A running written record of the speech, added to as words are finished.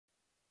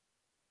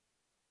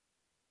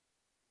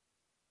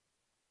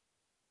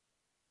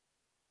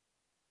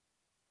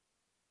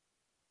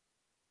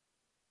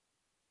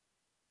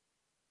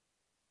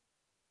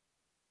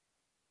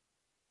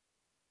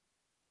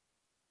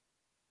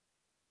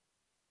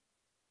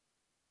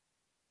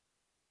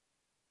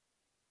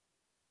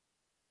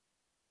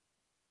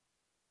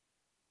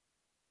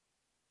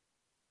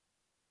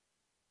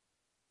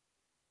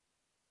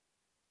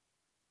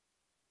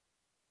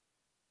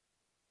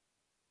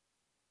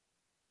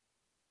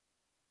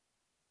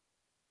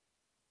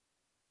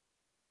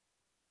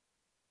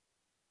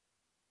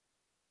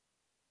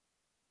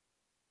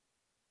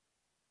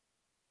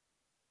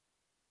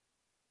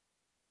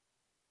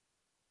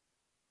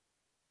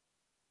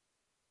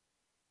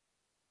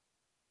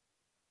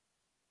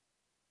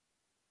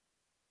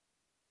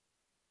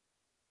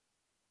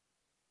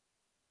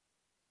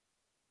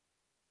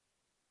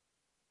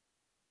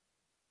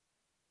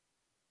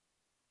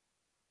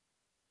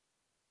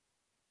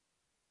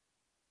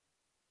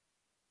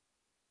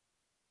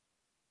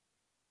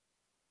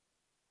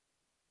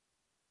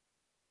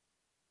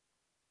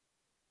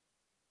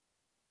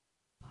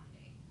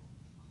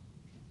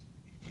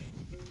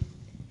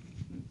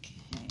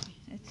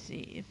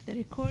if the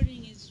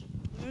recording is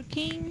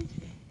working.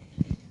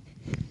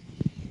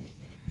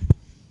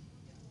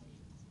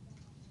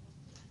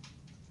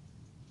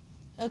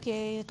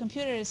 Okay, the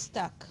computer is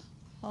stuck.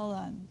 Hold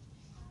on.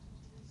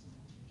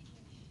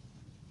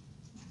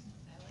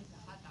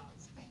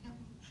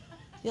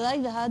 You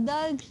like the hot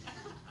dog?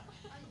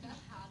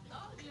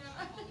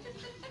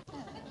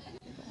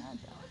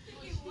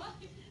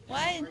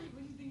 Why?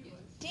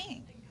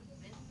 Dang.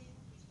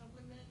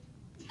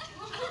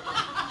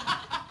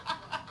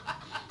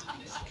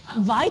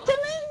 Vitamin?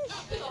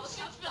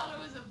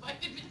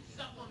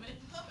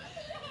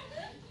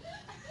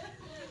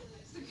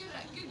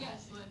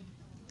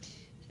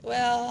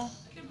 Well,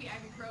 Could be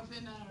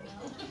ibuprofen, I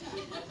don't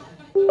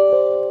know.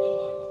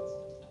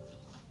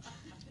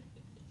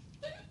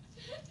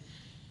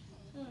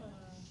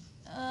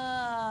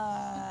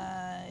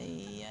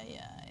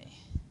 yeah.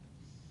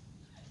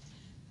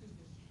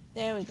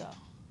 There we go.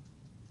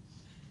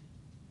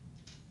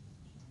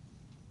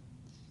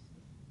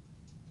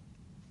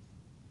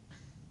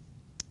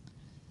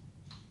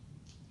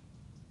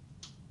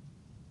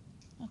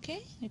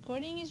 Okay,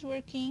 recording is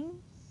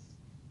working.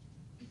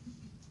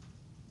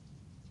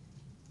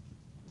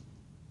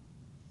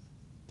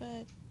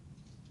 But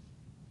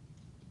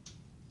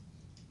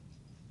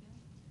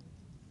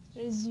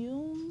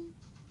resume.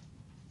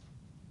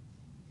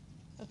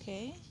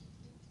 Okay.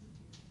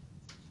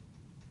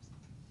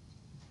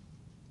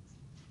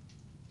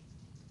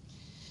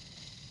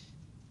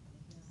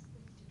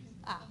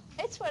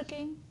 It's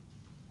working.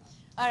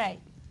 All right,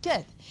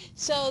 good.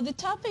 So the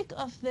topic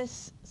of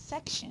this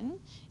section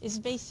is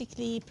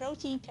basically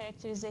protein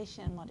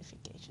characterization and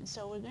modification.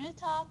 So we're going to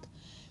talk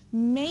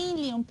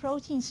mainly on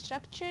protein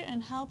structure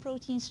and how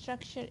protein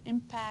structure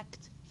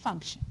impact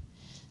function.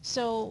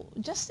 So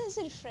just as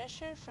a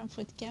refresher from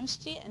food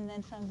chemistry and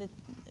then from the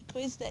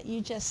quiz that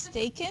you just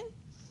taken,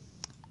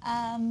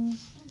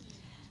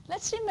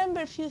 let's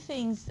remember a few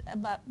things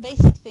about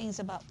basic things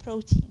about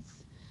proteins.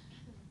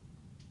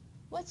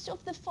 Which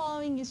of the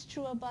following is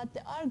true about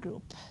the R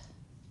group?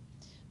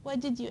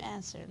 What did you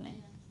answer,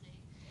 Lynn?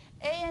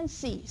 A and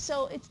C.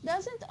 So it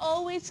doesn't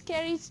always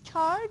carry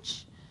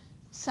charge.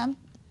 Some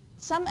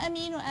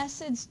amino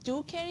acids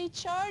do carry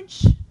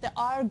charge. The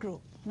R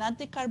group, not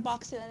the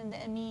carboxyl and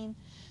the amine.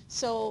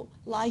 So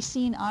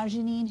lysine,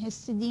 arginine,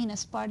 histidine,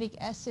 aspartic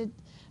acid,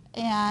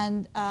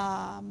 and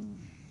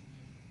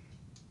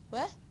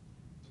what?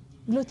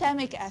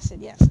 Glutamic acid,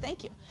 yes,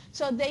 thank you.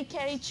 So they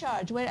carry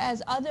charge,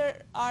 whereas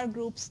other R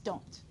groups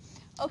don't.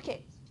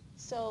 Okay,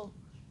 so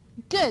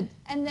good.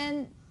 And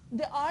then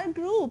the R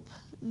group,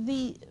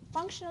 the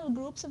functional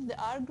groups of the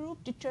R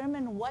group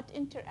determine what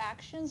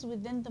interactions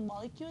within the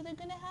molecule are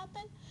going to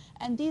happen,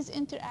 and these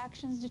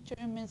interactions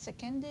determine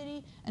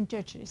secondary and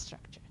tertiary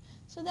structure.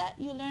 So that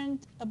you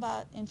learned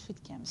about in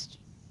food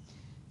chemistry.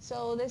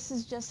 So this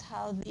is just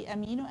how the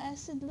amino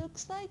acid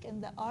looks like,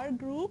 and the R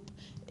group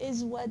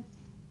is what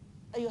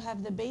you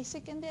have the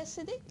basic and the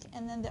acidic,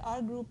 and then the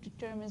R group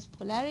determines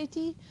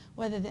polarity,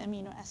 whether the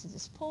amino acid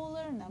is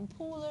polar,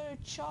 non-polar,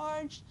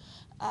 charged,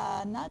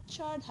 not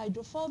charged,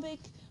 hydrophobic,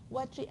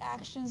 what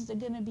reactions they're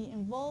going to be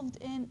involved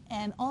in,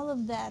 and all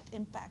of that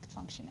impact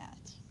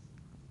functionality.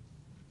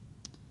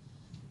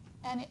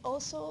 And it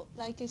also,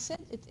 like I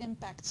said, it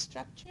impacts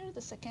structure,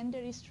 the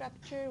secondary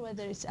structure,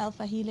 whether it's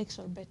alpha helix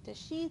or beta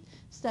sheet,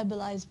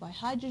 stabilized by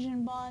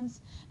hydrogen bonds,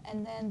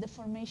 and then the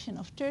formation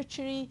of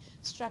tertiary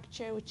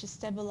structure, which is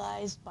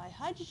stabilized by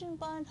hydrogen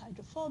bond,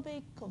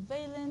 hydrophobic,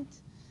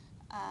 covalent,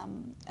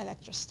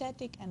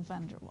 electrostatic, and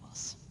van der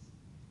Waals.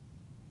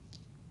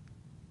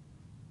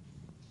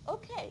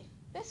 Okay,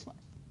 this one.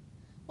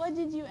 What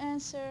did you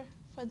answer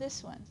for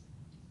this one?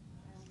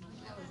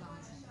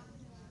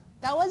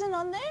 That wasn't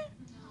on there?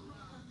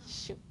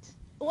 Shoot.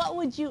 What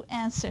would you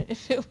answer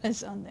if it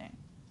was on there?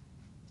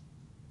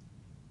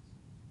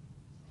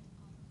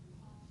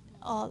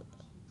 All,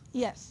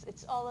 yes,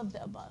 it's all of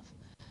the above.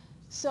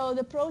 So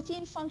the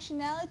protein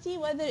functionality,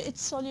 whether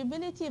it's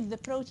solubility, if the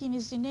protein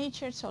is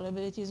denatured,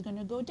 solubility is going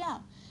to go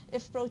down.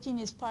 If protein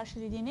is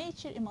partially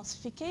denatured,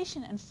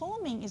 emulsification and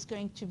foaming is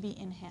going to be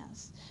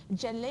enhanced.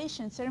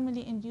 Gelation,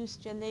 thermally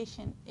induced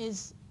gelation,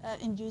 is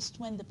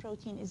induced when the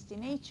protein is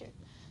denatured.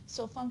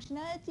 So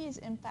functionality is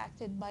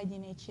impacted by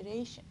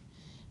denaturation.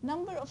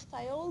 Number of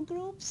thiol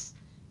groups.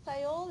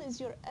 Thiol is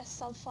your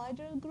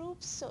S-sulfidyl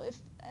groups. So if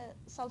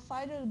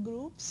sulfidyl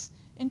groups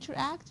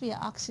interact via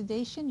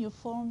oxidation, you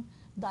form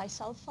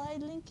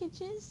disulfide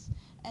linkages,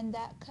 and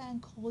that can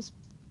cause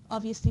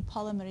obviously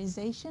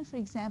polymerization, for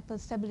example,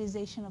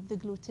 stabilization of the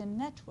gluten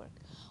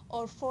network,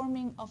 or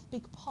forming of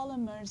big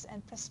polymers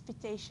and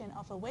precipitation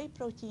of a whey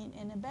protein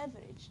in a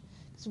beverage,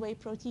 because whey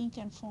protein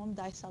can form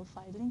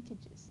disulfide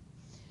linkages.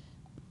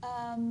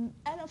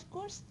 And of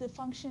course, the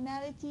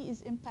functionality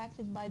is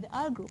impacted by the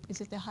R group. Is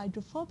it a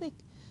hydrophobic?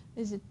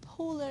 Is it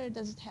polar?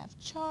 Does it have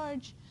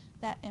charge?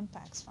 That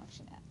impacts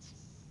functionality.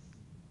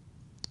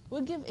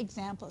 We'll give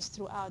examples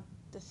throughout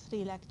the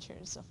 3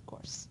 lectures, of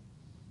course.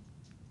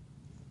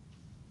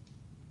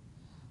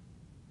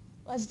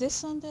 Was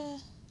this on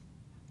the?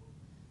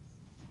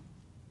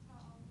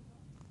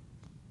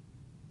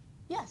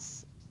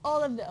 Yes,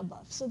 all of the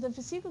above. So the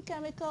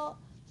physicochemical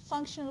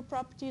functional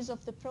properties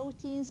of the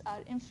proteins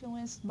are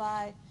influenced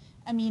by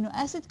amino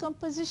acid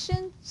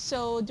composition.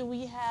 So do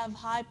we have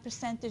high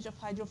percentage of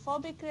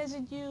hydrophobic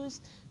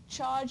residues,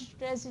 charged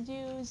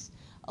residues,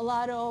 a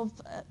lot of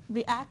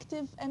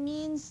reactive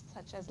amines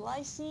such as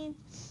lysine?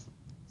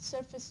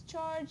 Surface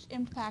charge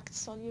impacts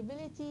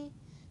solubility.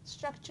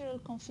 Structural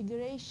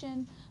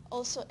configuration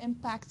also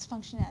impacts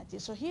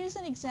functionality. So here's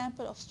an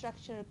example of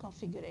structural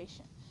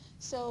configuration.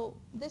 So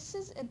this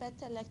is a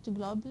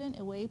beta-lactoglobulin,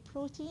 a whey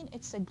protein.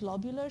 It's a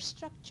globular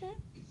structure,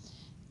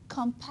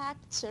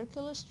 compact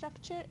circular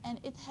structure, and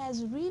it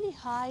has really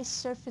high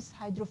surface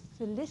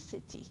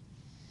hydrophilicity.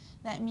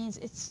 That means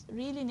it's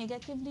really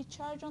negatively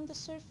charged on the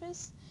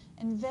surface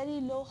and very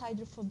low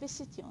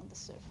hydrophobicity on the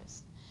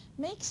surface.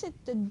 Makes it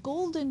the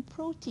golden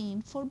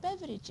protein for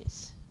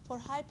beverages, for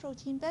high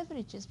protein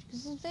beverages,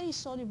 because it's a very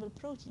soluble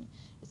protein.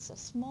 It's a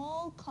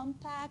small,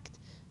 compact,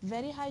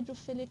 very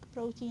hydrophilic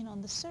protein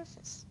on the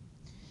surface.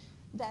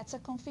 That's a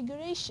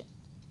configuration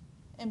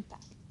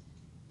impact.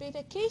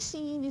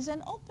 Beta-casein is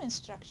an open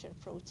structure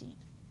protein.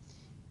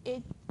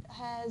 It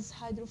has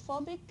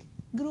hydrophobic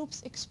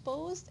groups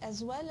exposed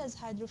as well as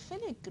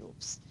hydrophilic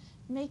groups.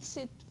 Makes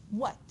it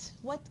what?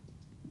 What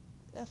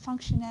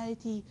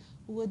functionality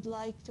would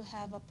like to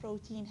have a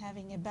protein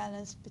having a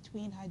balance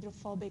between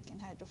hydrophobic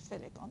and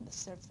hydrophilic on the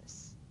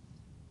surface?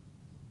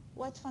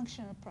 What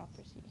functional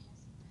property?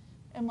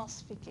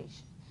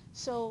 Emulsification.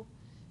 So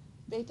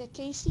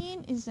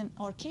beta-casein is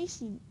or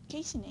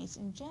caseinates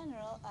in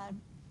general are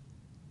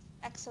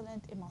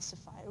excellent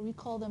emulsifier. We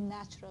call them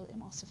natural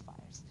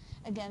emulsifiers.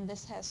 Again,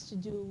 this has to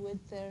do with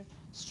their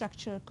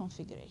structural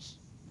configuration.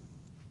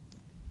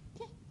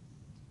 Okay.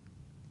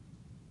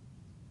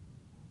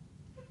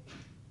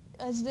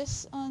 Is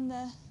this on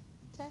the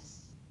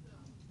test?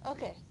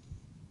 Okay.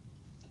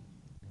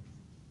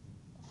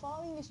 The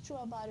following is true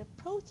about a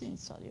protein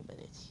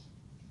solubility.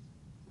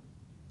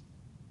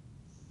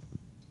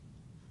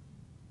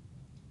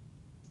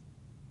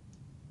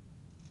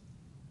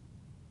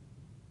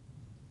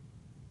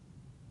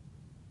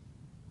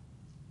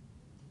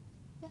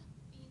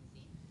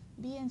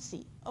 B and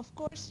C. Of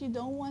course, you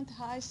don't want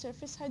high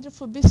surface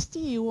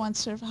hydrophobicity, you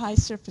want high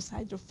surface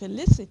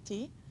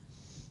hydrophilicity.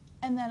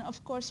 And then,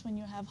 of course, when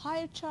you have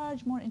higher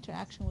charge, more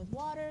interaction with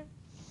water.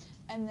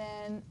 And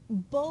then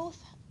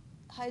both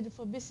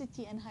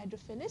hydrophobicity and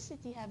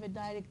hydrophilicity have a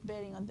direct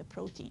bearing on the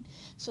protein.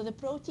 So the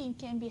protein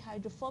can be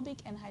hydrophobic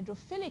and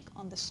hydrophilic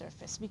on the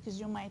surface because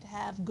you might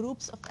have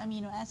groups of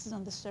amino acids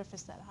on the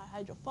surface that are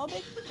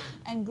hydrophobic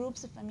and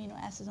groups of amino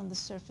acids on the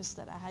surface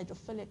that are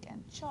hydrophilic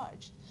and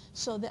charged.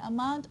 So the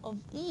amount of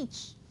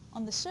each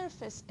on the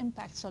surface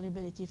impacts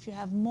solubility. If you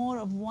have more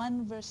of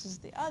one versus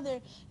the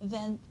other,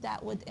 then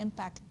that would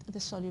impact the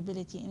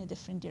solubility in a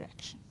different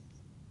direction.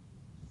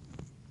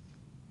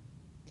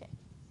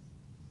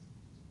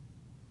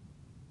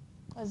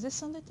 Was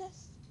this on the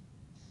test?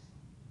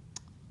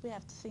 We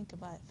have to think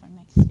about it for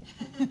next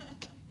year.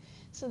 Okay.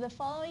 So the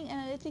following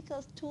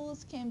analytical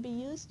tools can be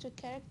used to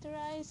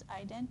characterize,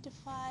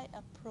 identify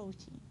a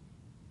protein.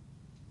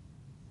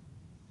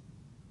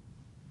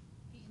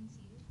 B and C.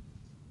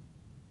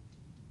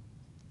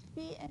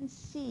 B and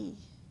C.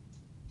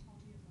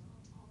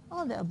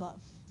 All the above.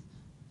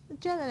 The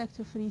gel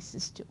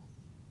electrophoresis too.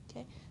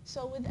 Okay.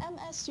 So with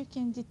MS you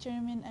can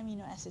determine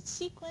amino acid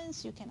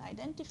sequence, you can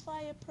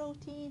identify a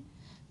protein.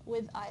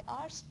 With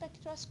IR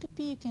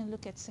spectroscopy, you can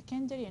look at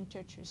secondary and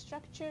tertiary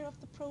structure of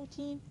the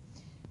protein.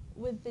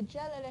 With the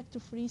gel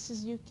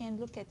electrophoresis, you can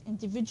look at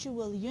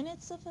individual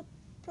units of a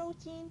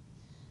protein.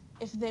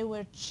 If they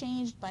were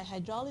changed by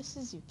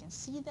hydrolysis, you can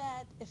see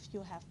that. If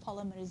you have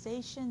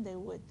polymerization,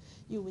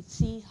 you would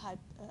see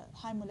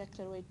high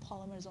molecular weight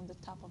polymers on the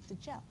top of the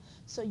gel.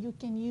 So you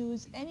can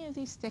use any of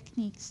these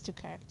techniques to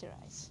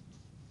characterize.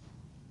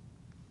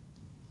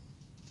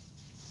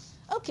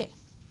 Okay,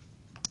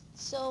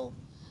 so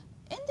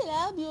in the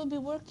lab, you'll be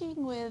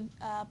working with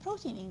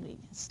protein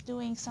ingredients,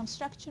 doing some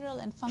structural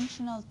and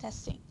functional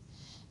testing,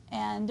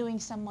 and doing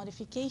some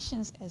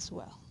modifications as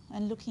well,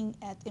 and looking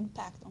at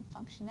impact on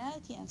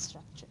functionality and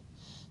structure.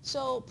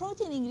 So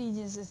protein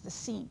ingredients is the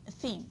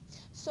theme.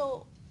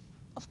 So,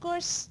 of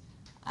course,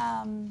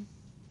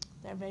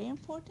 they're very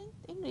important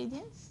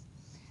ingredients,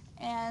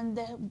 and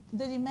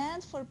the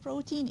demand for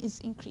protein is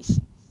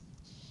increasing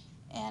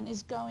and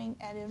is going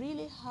at a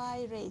really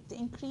high rate. The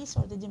increase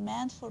or the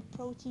demand for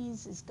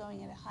proteins is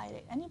going at a high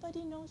rate.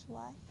 Anybody knows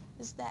why?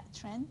 Is that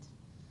trend?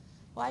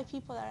 Why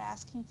people are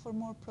asking for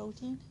more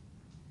protein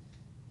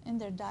in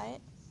their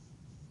diet?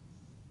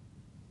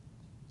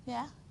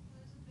 Yeah?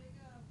 There's a big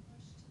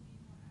push to be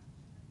more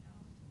active right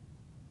now.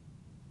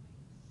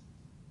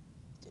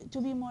 To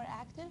be more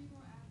active? To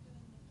be more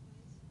active and lift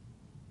weights,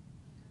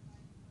 so people are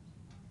buying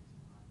protein powders and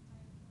a lot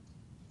higher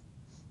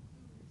protein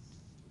foods.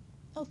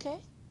 Okay.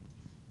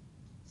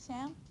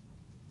 Sam?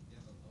 If you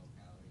have a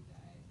low-calorie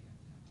diet, you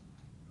have to have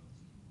a high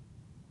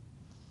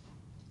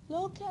protein.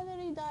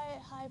 Low-calorie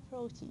diet, high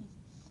protein.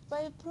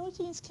 But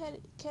proteins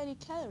carry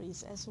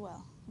calories as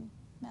well.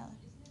 Mallory?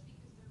 Isn't it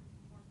because they're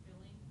more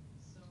filling,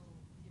 so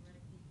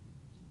theoretically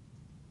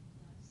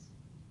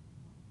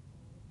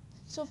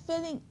So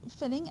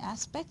filling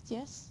aspect,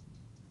 yes.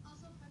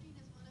 Also, protein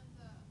is one of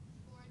the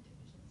 4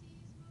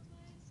 deficiencies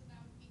worldwide, so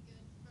that would be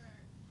good for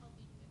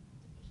helping with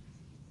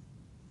deficiencies.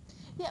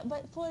 Yeah,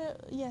 but for,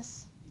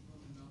 yes. People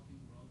in the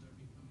developing world are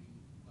becoming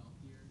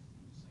wealthier,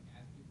 and just like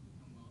as people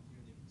become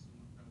wealthier, they consume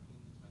more protein.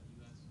 That's why the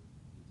U.S. eats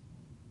more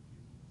than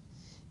Nigeria.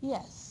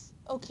 Yes.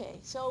 Okay.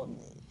 So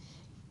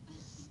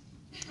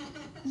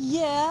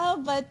yeah,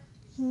 but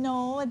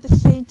no at the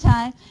same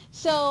time.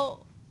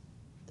 So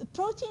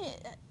protein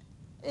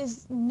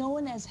is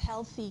known as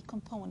healthy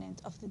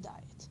component of the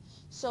diet.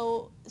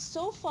 So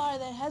far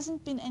there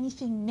hasn't been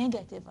anything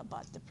negative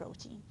about the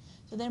protein.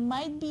 So there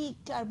might be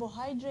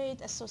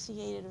carbohydrate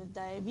associated with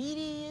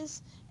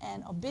diabetes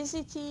and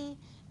obesity,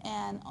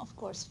 and of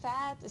course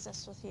fat is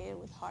associated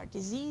with heart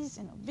disease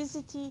and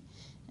obesity,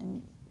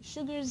 and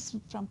sugars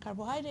from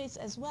carbohydrates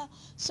as well.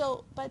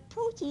 So, but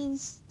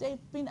proteins,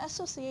 they've been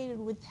associated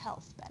with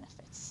health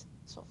benefits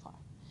so far.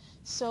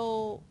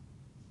 So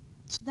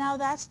now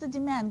that's the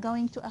demand,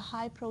 going to a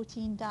high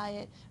protein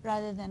diet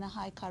rather than a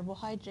high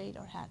carbohydrate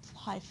or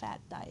high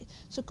fat diet.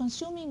 So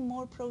consuming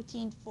more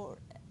protein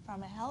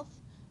from a health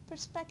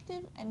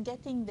perspective and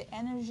getting the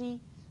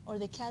energy or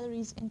the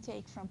calories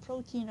intake from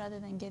protein rather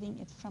than getting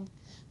it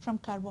from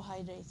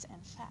carbohydrates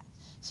and fat.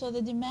 So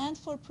the demand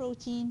for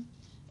protein,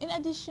 in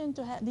addition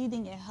to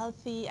leading a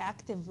healthy,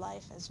 active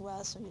life as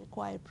well, so you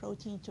require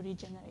protein to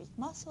regenerate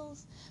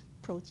muscles,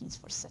 proteins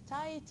for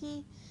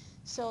satiety.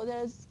 So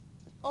there's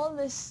all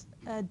this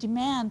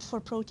demand for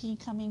protein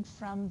coming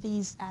from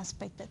these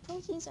aspects that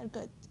proteins are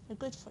good. They're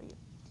good for you.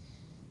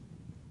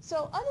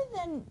 So other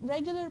than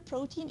regular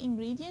protein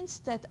ingredients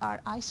that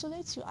are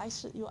isolates, you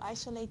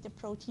isolate the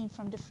protein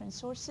from different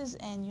sources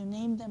and you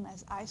name them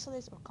as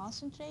isolates or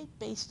concentrate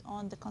based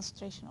on the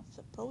concentration of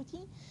the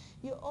protein.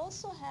 You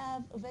also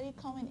have a very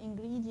common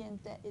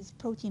ingredient that is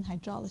protein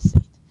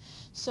hydrolysate.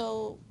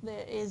 So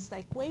there is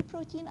like whey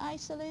protein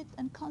isolate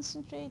and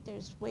concentrate.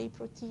 There's whey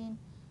protein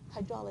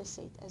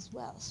hydrolysate as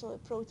well. So a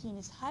protein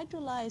is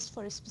hydrolyzed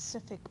for a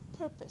specific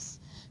purpose,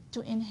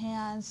 to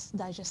enhance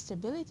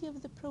digestibility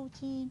of the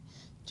protein,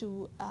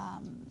 to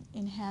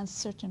enhance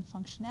certain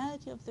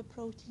functionality of the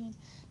protein.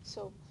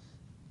 So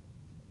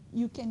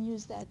you can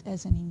use that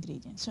as an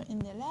ingredient. So in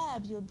the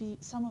lab,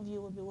 some of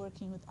you will be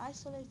working with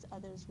isolates,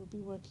 others will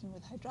be working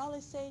with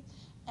hydrolysate,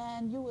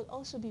 and you will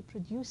also be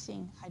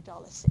producing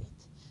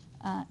hydrolysate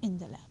in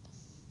the lab.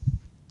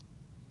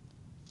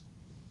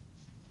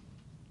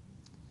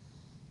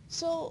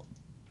 So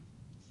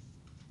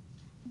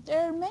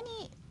there are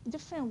many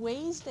different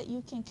ways that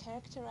you can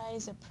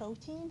characterize a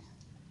protein.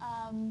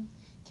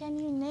 Can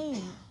you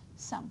name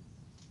some?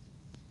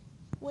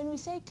 When we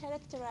say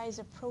characterize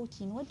a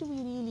protein, what do we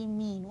really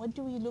mean? What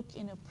do we look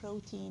in a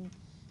protein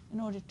in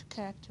order to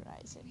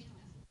characterize it?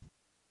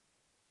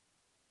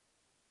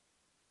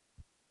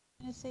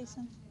 Can I say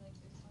something?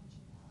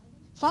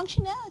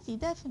 Functionality,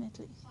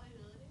 definitely.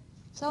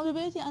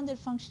 Solubility under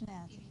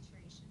functionality.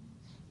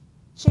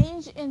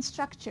 Change in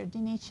structure,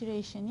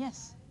 denaturation,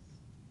 yes.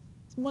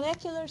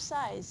 Molecular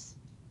size.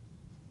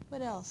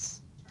 What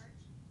else?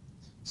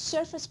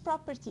 Surface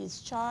properties,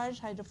 charge,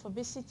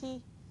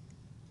 hydrophobicity.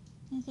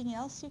 Anything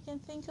else you can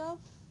think of?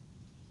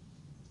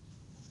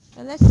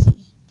 Well, let's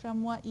see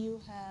from what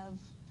you have.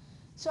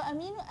 So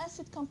amino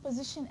acid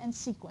composition and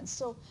sequence.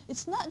 So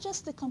it's not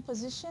just the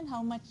composition,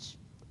 how much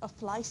of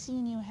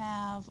lysine you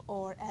have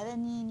or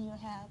alanine you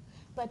have,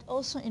 but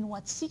also in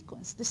what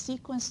sequence. The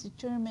sequence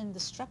determines the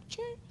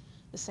structure,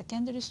 the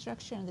secondary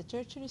structure and the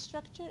tertiary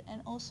structure,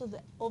 and also the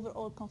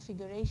overall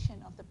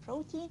configuration of the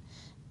protein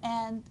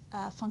and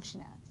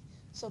functionality.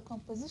 So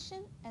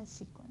composition and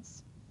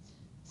sequence.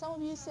 Some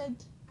of you said,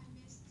 I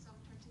missed some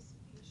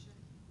participation.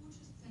 Who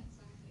just said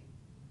something?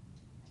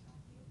 I got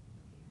you.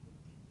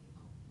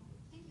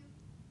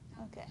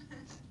 Okay.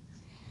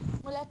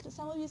 okay.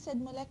 Some of you said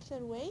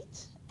molecular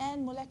weight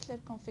and molecular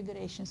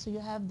configuration. So you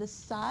have the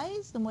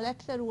size, the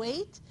molecular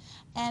weight,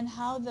 and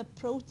how the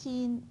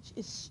protein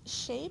is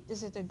shaped.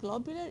 Is it a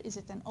globular? Is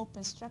it an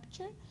open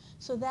structure?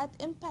 So that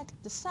impacts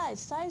the size.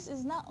 Size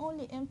is not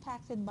only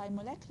impacted by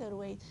molecular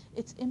weight,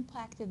 it's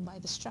impacted by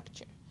the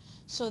structure.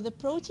 So the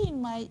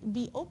protein might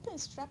be open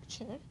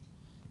structure.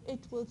 It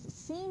will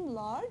seem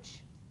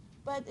large,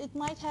 but it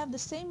might have the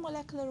same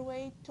molecular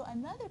weight to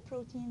another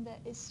protein that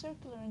is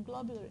circular and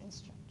globular in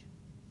structure.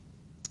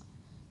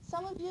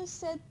 Some of you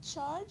said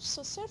charge,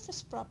 so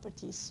surface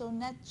properties, so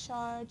net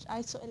charge,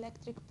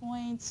 isoelectric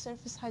points,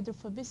 surface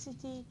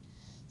hydrophobicity.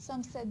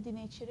 Some said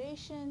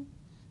denaturation.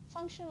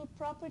 Functional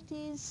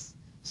properties,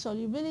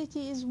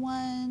 solubility is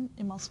one,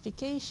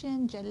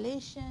 emulsification,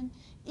 gelation,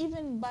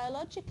 even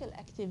biological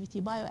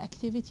activity,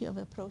 bioactivity of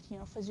a protein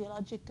or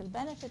physiological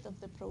benefit of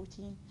the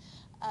protein.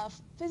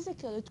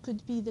 Physical, it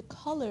could be the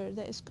color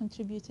that is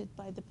contributed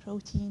by the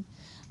protein,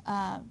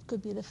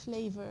 could be the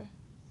flavor.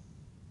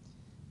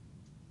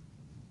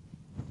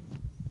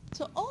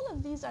 So all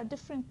of these are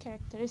different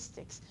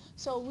characteristics.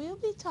 So we'll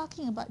be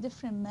talking about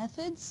different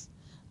methods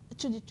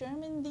to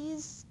determine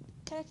these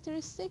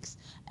characteristics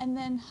and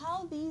then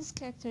how these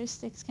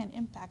characteristics can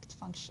impact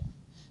function.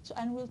 So,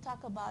 and we'll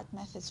talk about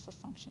methods for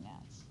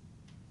functionality.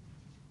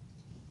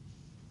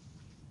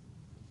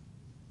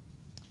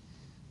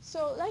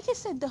 So, like I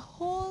said, the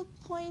whole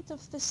point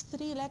of these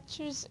 3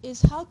 lectures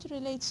is how to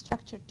relate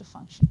structure to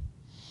function.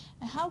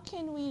 And how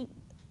can we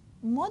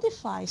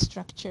modify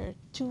structure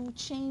to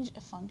change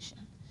a function.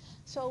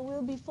 So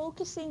we'll be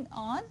focusing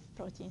on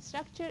protein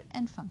structure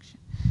and function.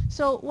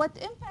 So what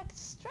impacts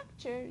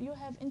structure, you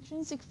have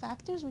intrinsic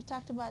factors. We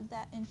talked about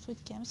that in food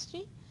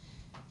chemistry.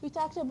 We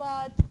talked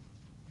about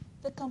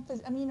the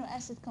amino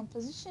acid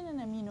composition and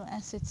amino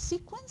acid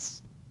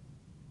sequence,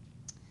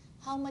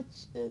 how much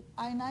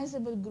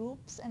ionizable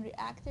groups and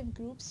reactive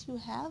groups you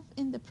have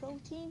in the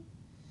protein,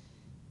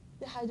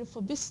 the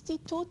hydrophobicity,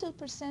 total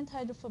percent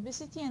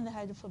hydrophobicity and the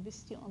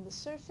hydrophobicity on the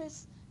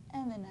surface,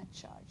 and the net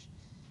charge.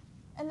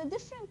 And the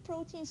different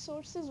protein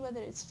sources,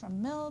 whether it's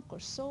from milk or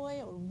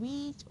soy or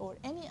wheat or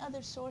any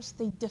other source,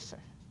 they differ.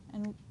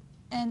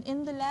 And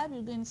in the lab,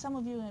 some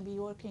of you are going to be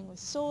working with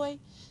soy,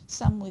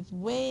 some with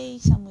whey,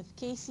 some with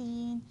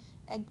casein,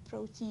 egg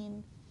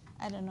protein.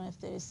 I don't know if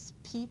there's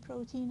pea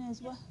protein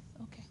as well.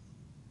 Okay.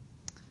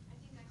 I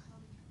think I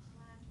called it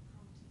plant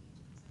protein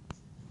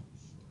because I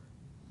wasn't sure.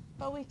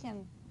 But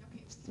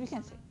we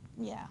can say,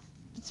 yeah,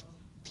 it's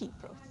pea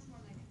protein. It's more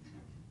like a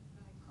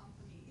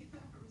company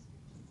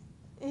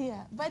restriction.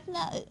 Yeah, but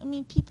now, I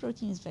mean, pea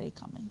protein is very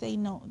common. They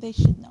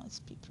should know it's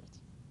pea protein.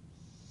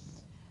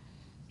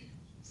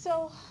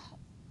 So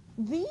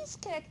these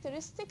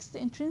characteristics, the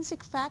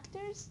intrinsic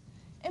factors,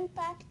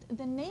 impact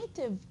the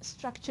native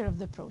structure of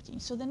the protein.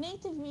 So the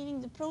native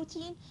meaning the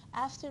protein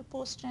after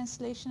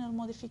post-translational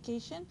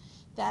modification,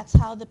 that's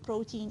how the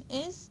protein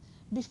is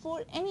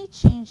before any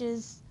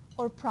changes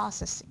or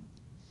processing.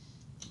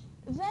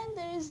 Then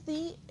there is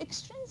the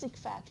extrinsic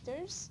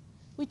factors.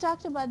 We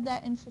talked about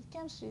that in food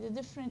chemistry, the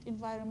different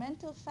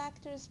environmental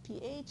factors,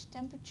 pH,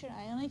 temperature,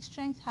 ionic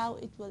strength, how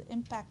it will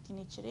impact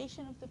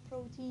denaturation of the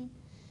protein,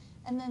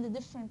 and then the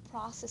different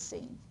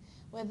processing,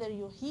 whether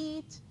you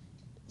heat,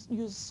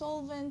 use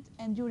solvent,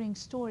 and during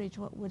storage,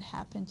 what would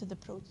happen to the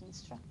protein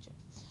structure.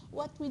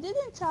 What we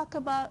didn't talk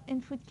about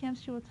in food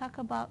chemistry, we'll talk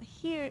about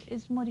here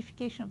is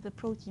modification of the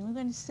protein. We're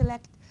going to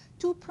select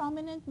 2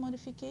 prominent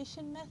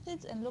modification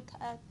methods and look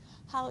at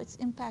how it's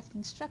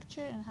impacting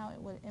structure and how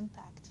it will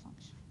impact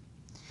function.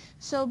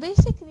 So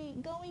basically,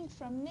 going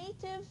from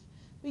native,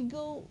 we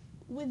go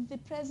with the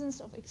presence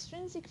of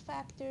extrinsic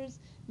factors,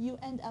 you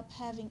end up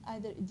having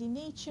either a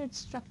denatured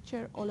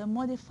structure or a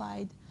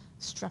modified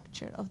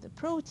structure of the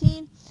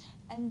protein,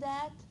 and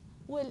that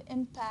will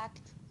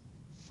impact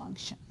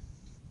function.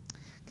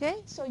 Okay,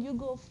 so you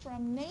go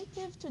from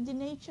native to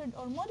denatured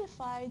or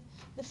modified,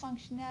 the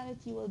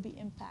functionality will be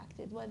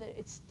impacted, whether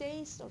it's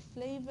taste or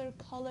flavor,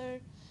 color,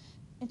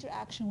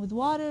 interaction with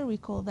water, we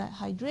call that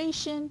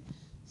hydration.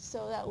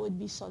 So that would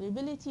be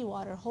solubility,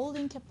 water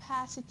holding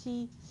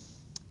capacity,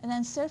 and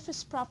then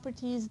surface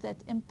properties that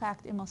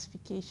impact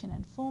emulsification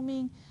and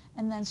foaming,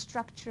 and then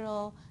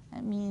structural,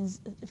 that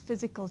means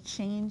physical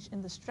change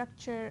in the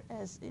structure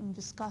as in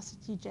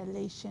viscosity,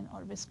 gelation,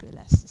 or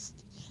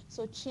viscoelasticity.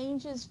 So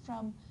changes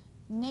from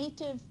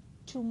native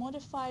to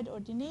modified or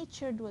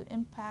denatured will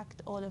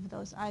impact all of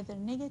those either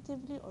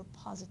negatively or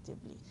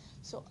positively.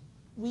 So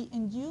we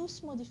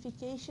induce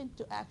modification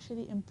to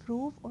actually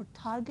improve or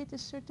target a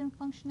certain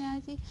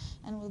functionality,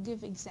 and we'll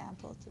give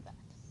example to that.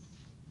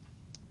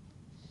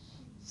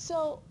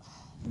 So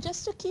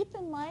just to keep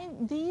in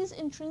mind, these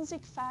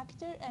intrinsic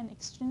factor and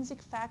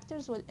extrinsic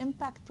factors will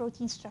impact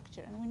protein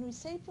structure. And when we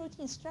say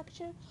protein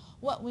structure,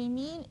 what we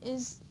mean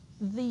is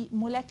the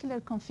molecular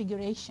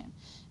configuration.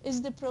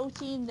 Is the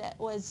protein that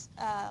was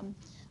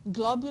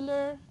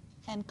globular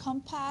and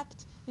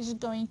compact, is it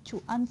going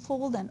to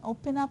unfold and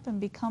open up and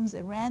becomes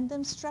a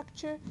random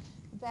structure?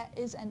 That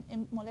is a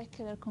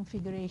molecular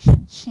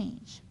configuration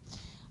change.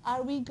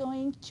 Are we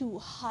going to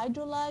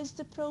hydrolyze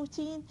the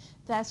protein?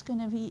 That's going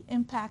to be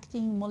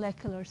impacting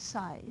molecular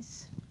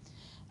size.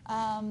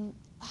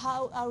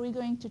 How are we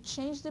going to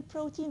change the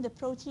protein? The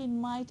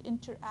protein might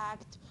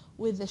interact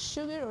with the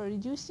sugar or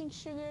reducing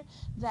sugar.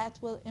 That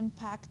will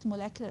impact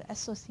molecular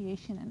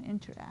association and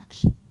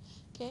interaction.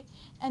 Okay?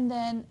 And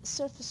then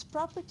surface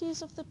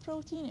properties of the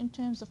protein in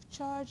terms of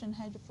charge and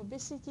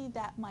hydrophobicity,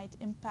 that might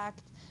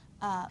impact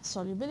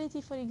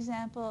solubility, for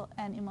example,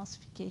 and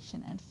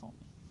emulsification and foaming.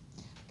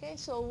 Okay,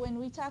 so when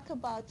we talk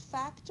about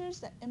factors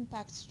that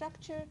impact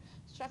structure,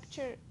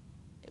 structure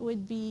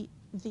would be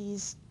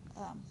these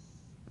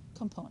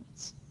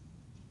components.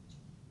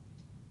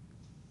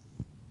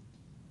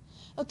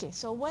 Okay,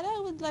 so what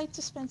I would like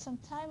to spend some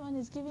time on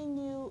is giving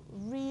you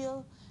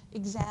real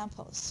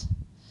examples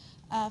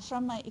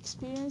from my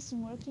experience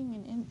in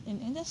working in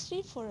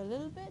industry for a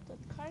little bit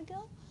at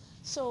Cargill.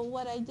 So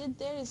what I did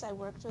there is I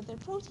worked with their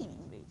protein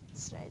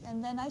ingredients, right?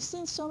 And then I've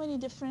seen so many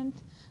different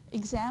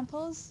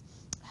examples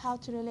how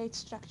to relate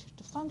structure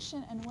to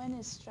function and when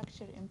is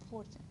structure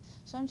important.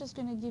 So I'm just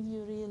going to give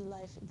you real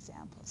life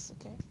examples,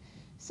 okay?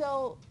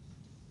 So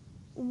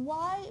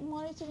why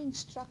monitoring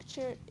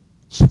structure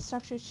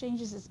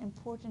changes is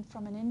important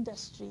from an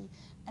industry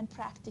and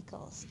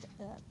practical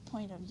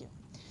point of view.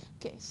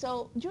 Okay,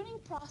 so during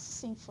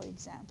processing, for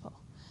example,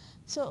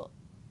 so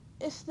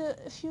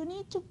if you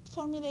need to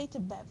formulate a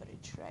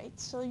beverage, right?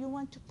 So you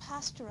want to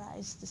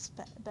pasteurize this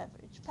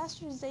beverage.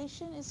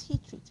 Pasteurization is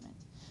heat treatment.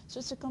 So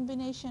it's a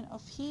combination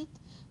of heat,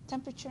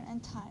 temperature,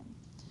 and time.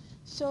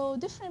 So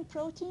different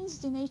proteins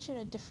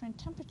denature at different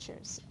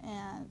temperatures,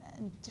 and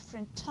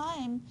different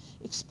time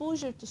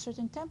exposure to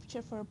certain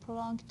temperature for a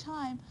prolonged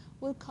time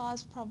will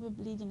cause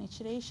probably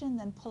denaturation,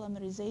 then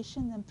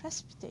polymerization, then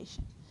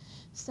precipitation.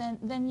 So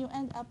then you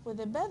end up with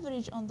a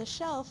beverage on the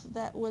shelf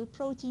that will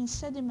protein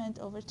sediment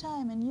over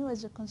time, and you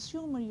as a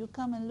consumer, you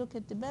come and look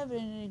at the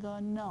beverage and you go,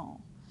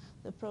 no,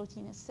 the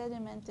protein is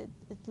sedimented,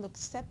 it looks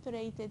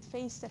separated,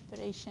 phase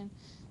separation,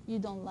 you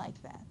don't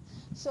like that.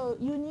 So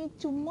you need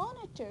to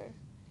monitor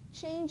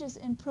changes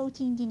in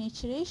protein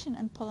denaturation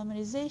and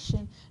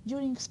polymerization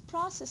during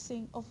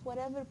processing of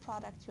whatever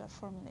product you are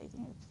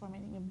formulating. You're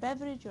formulating a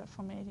beverage, you are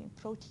formulating a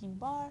protein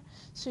bar,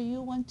 so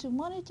you want to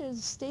monitor the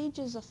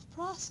stages of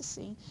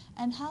processing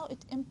and how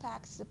it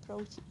impacts the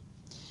protein.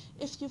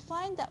 If you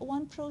find that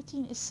one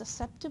protein is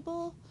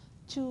susceptible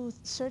to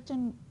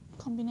certain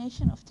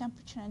combination of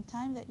temperature and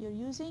time that you're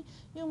using,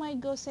 you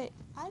might go say,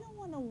 I don't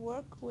want to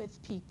work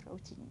with pea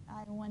protein,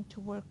 I want to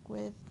work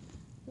with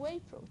whey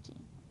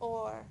protein,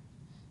 or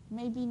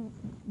maybe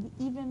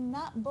even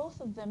not both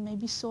of them,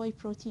 maybe soy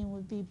protein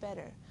would be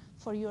better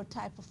for your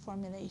type of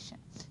formulation.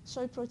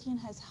 Soy protein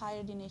has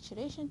higher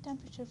denaturation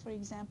temperature, for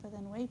example,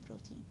 than whey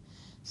protein.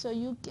 So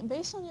you can,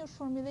 based on your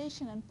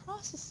formulation and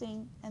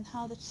processing and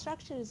how the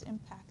structure is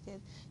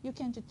impacted, you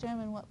can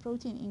determine what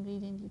protein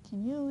ingredient you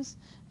can use,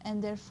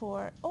 and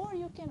therefore, or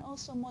you can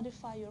also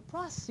modify your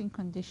processing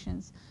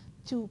conditions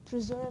to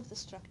preserve the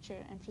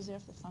structure and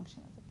preserve the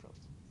function of the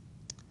protein.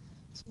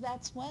 So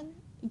that's one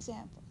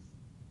example.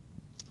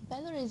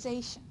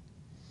 Valorization.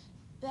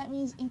 That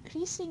means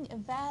increasing a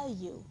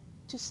value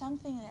to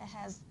something that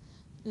has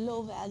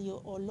low value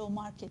or low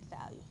market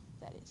value,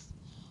 that is.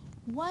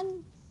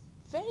 One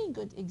very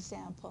good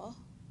example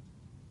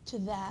to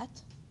that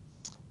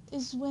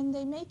is when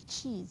they make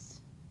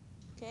cheese,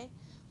 okay?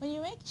 When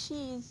you make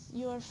cheese,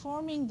 you're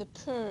forming the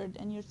curd,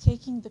 and you're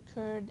taking the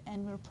curd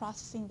and we're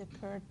processing the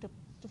curd to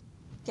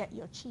get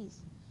your cheese.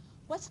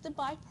 What's the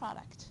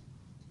byproduct?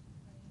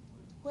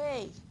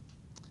 Whey.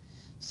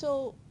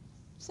 So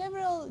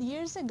several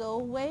years ago,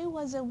 whey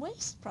was a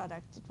waste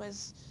product. It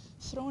was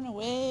thrown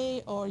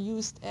away or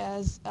used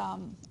as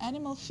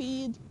animal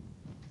feed.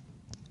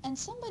 And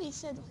somebody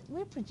said,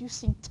 we're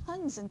producing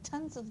tons and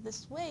tons of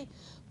this whey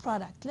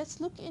product.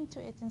 Let's look into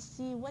it and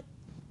see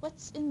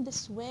what's in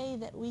this whey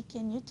that we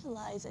can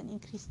utilize and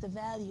increase the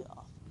value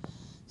of.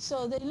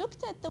 So they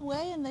looked at the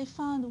whey and they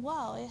found,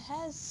 wow, it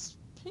has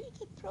pretty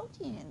good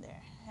protein in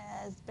there. It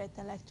has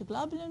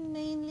beta-lactoglobulin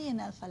mainly and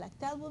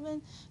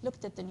alpha-lactalbumin.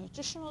 Looked at the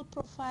nutritional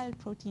profile,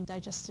 protein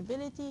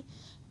digestibility,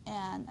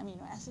 and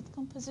amino acid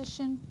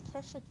composition,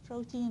 perfect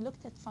protein.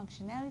 Looked at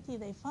functionality.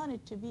 They found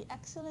it to be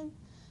excellent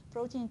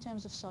protein in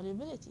terms of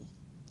solubility.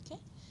 Okay?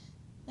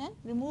 Then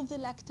remove the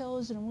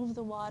lactose, remove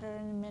the water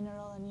and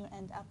mineral, and you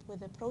end up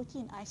with a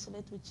protein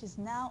isolate, which is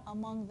now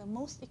among the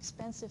most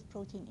expensive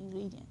protein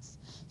ingredients.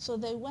 So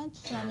they went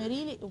from a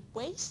really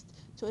waste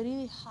to a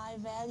really high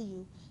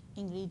value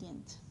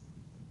ingredient.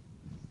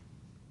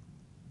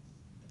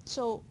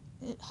 So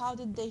how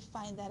did they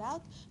find that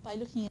out? By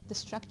looking at the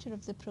structure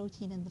of the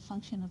protein and the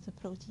function of the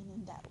protein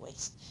in that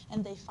waste.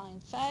 And they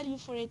find value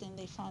for it, and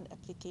they found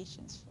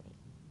applications for it.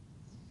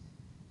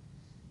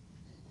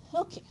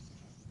 Okay.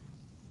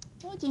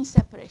 Protein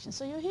separation.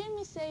 So you hear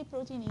me say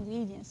protein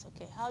ingredients.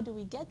 Okay, how do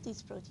we get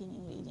these protein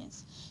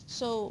ingredients?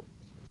 So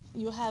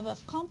you have a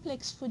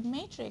complex food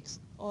matrix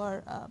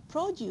or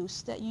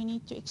produce that you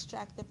need to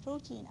extract the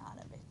protein out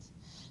of it.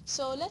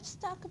 So let's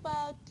talk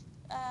about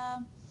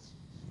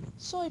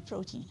soy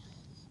protein.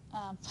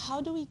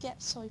 How do we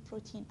get soy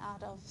protein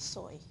out of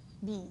soy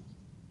bean?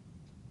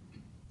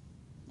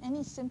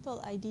 Any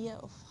simple idea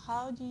of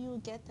how do you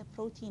get a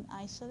protein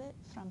isolate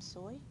from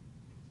soy?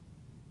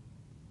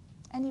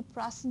 Any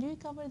process? Do you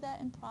cover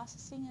that in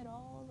processing at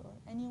all or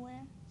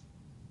anywhere?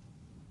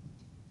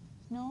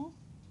 No?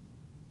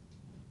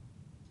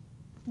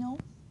 No?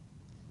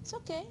 It's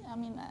okay. I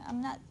mean,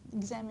 I'm not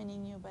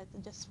examining you, but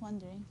just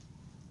wondering.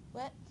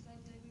 What? So I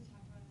feel like we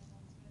talked about it,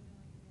 that's been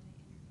like really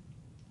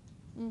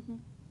intricate. Mm-hmm.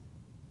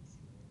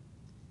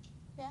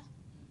 Yeah?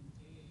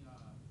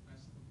 They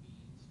press the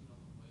beans, get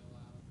all the oil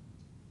out, and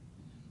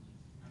then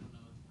like I don't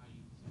know how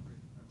you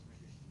separate the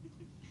carbohydrates.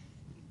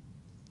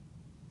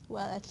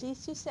 Well, at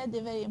least you said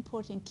the very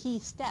important key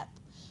step.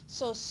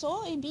 So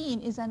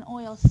soybean is an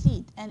oil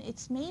seed, and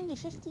it's mainly,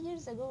 50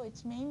 years ago,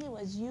 it mainly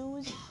was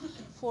used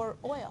for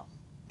oil,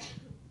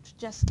 to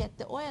just get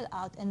the oil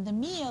out, and the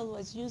meal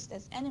was used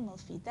as animal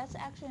feed. That's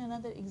actually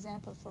another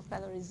example for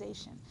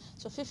valorization.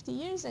 So 50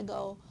 years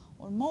ago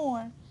or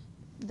more,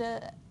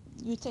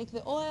 you take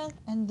the oil,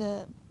 and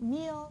the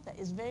meal that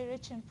is very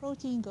rich in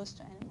protein goes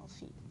to animal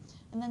feed.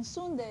 And then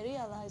soon they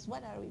realize,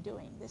 what are we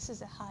doing? This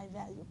is a high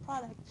value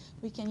product.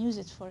 We can use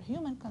it for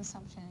human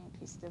consumption and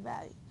increase the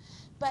value.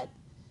 But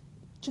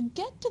to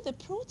get to the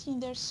protein,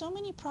 there's so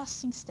many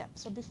processing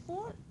steps. So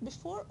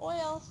before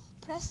oil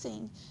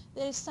pressing,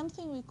 there is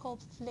something we call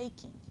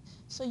flaking.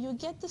 So you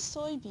get the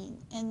soybean,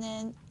 and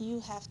then you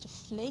have to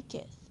flake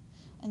it,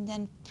 and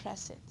then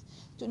press it.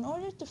 So in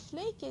order to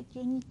flake it,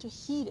 you need to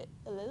heat it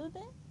a little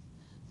bit,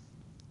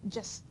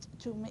 just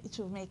to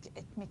make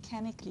it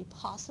mechanically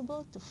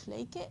possible to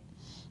flake it.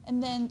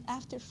 And then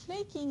after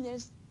flaking,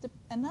 there's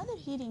another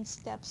heating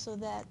step so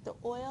that the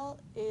oil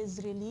is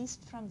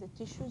released from the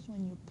tissues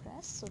when you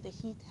press, so the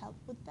heat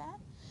helps with that.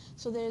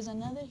 So there's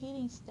another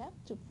heating step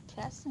to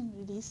press and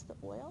release the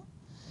oil.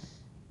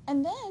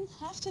 And then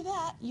after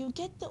that, you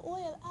get the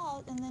oil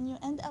out, and then you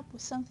end up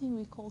with something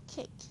we call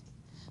cake.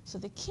 So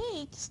the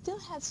cake still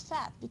has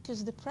fat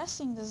because the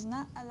pressing does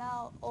not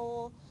allow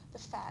all the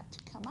fat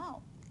to come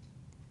out,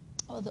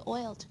 or the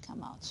oil to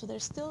come out. So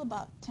there's still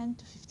about 10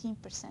 to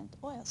 15%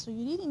 oil. So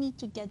you really need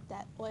to get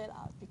that oil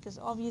out, because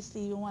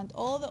obviously you want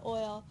all the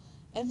oil,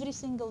 every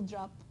single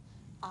drop,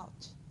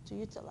 out to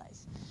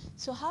utilize.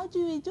 So how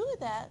do we do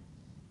that?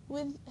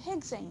 With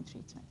hexane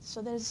treatment.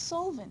 So there's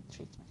solvent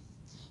treatment.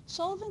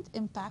 Solvent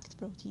impact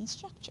protein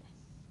structure.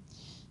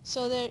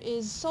 So there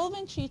is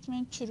solvent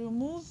treatment to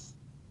remove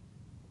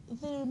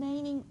the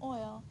remaining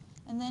oil,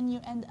 and then you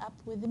end up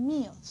with a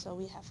meal. So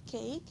we have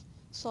cake,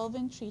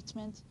 solvent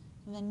treatment,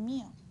 and then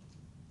meal.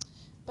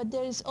 But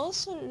there is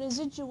also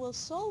residual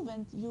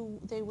solvent.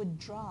 They would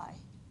dry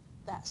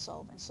that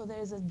solvent. So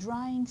there is a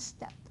drying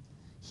step,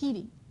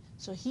 heating.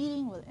 So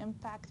heating will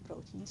impact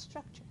protein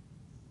structure.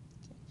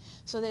 Okay.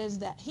 So there's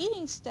that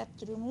heating step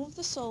to remove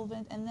the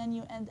solvent, and then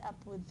you end up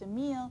with the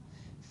meal.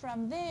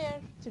 From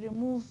there, to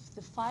remove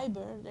the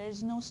fiber, there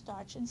is no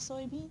starch in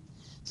soybean.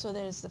 So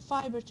there's the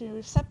fiber.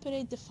 To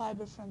separate the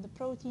fiber from the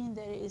protein,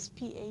 there is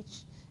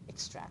pH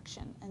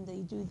extraction, and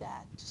they do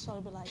that to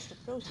solubilize the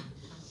protein.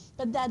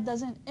 But that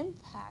doesn't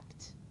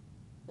impact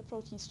the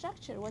protein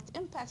structure. What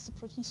impacts the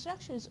protein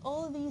structure is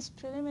all these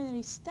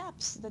preliminary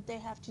steps that they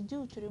have to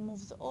do to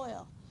remove the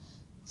oil.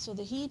 So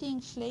the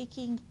heating,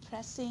 flaking,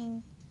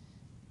 pressing,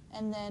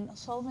 and then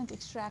solvent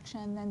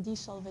extraction, and then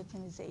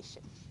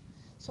desolventinization.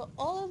 So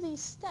all of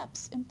these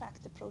steps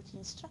impact the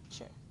protein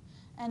structure.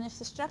 And if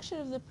the structure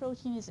of the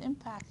protein is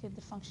impacted,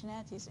 the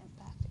functionality is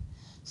impacted.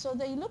 So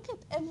they look at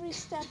every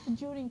step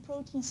during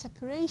protein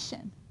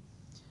separation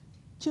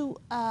to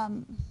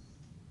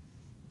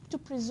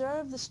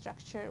preserve the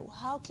structure.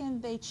 How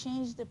can they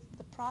change the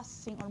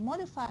processing or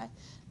modify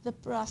the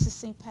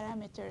processing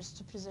parameters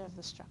to preserve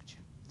the structure?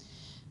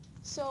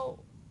 So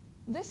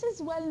this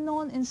is well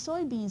known in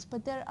soybeans,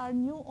 but there are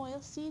new oil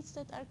seeds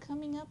that are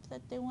coming up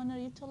that they want to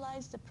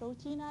utilize the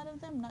protein out of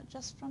them, not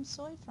just from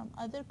soy, from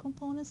other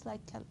components like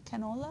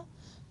canola,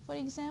 for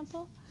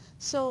example.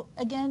 So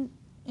again,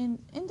 in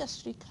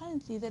industry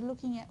currently, they're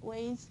looking at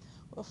ways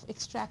of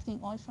extracting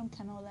oil from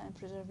canola and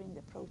preserving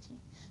the protein.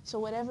 So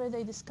whatever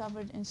they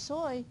discovered in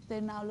soy,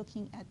 they're now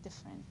looking at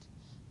different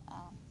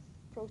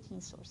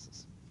protein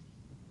sources.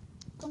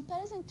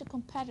 Comparison to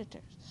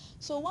competitors.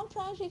 So one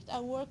project I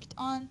worked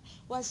on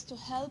was to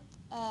help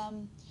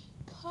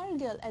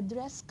Cargill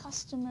address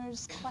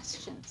customers'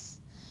 questions.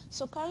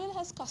 So Cargill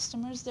has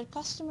customers. Their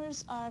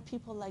customers are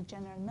people like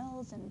General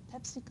Mills and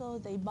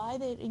PepsiCo. They buy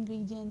their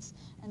ingredients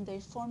and they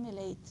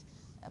formulate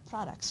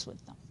products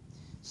with them.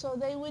 So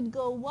they would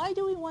go, why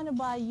do we want to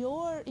buy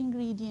your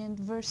ingredient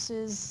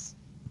versus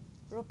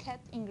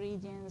Roquette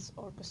Ingredients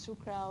or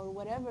Kasucra or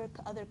whatever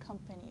other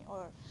company,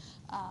 or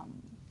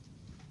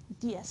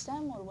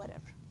DSM or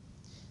whatever?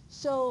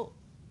 So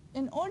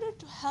in order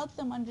to help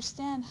them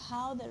understand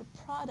how their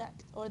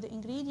product or the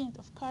ingredient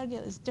of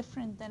Cargill is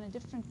different than a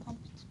different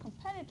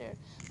competitor,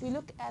 we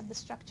look at the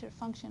structure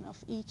function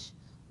of each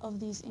of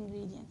these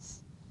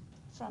ingredients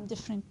from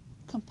different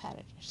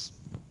competitors.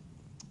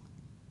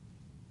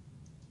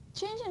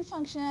 Change in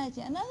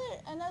functionality.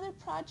 Another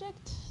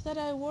project that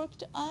I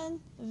worked on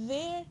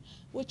there,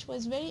 which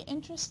was very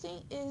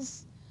interesting,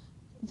 is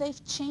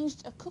they've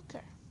changed a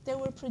cooker. They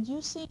were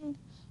producing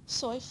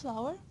soy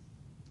flour,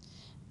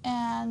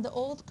 and the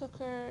old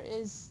cooker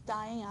is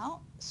dying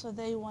out, so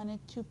they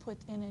wanted to put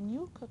in a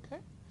new cooker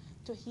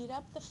to heat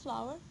up the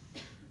flour.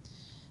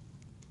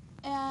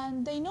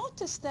 And they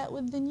noticed that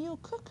with the new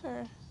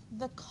cooker,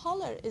 the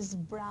color is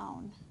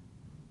brown,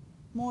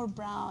 more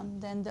brown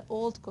than the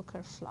old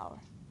cooker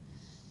flour.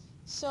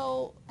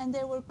 So, and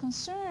they were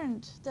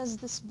concerned, does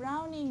this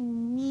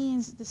browning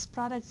means this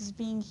product is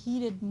being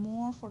heated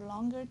more for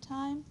longer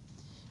time?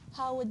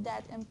 How would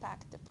that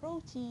impact the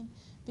protein?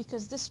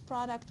 Because this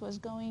product was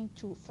going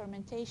to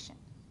fermentation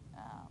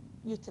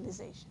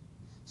utilization.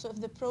 So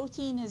if the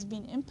protein has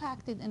been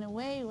impacted in a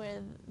way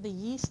where the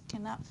yeast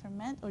cannot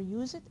ferment or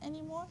use it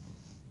anymore,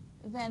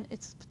 then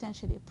it's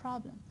potentially a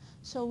problem.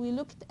 So we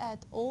looked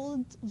at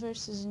old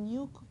versus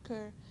new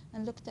cooker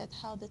and looked at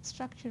how the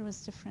structure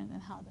was different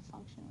and how the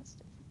function was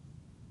different.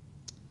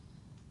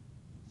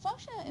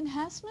 Functional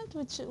enhancement,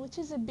 which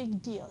is a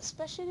big deal,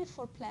 especially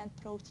for plant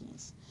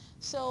proteins.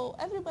 So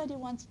everybody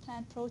wants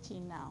plant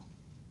protein now.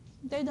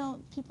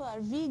 People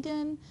are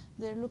vegan,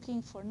 they're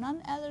looking for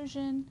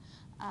non-allergen,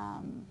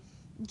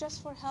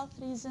 just for health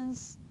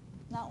reasons.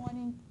 not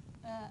wanting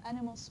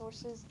animal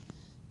sources.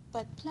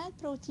 But plant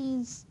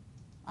proteins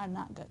are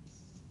not good,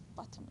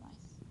 bottom line.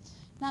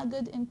 Not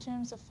good in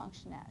terms of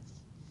functionality.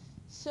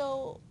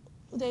 So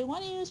they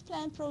want to use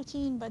plant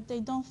protein, but they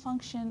don't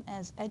function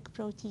as egg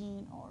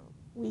protein or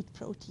wheat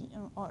protein,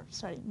 or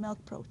sorry,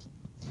 milk protein.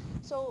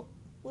 So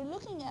we're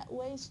looking at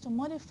ways to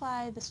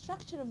modify the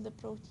structure of the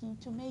protein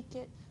to make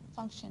it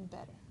function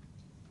better.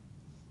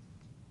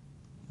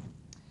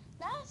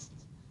 Last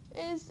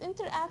is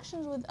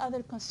interactions with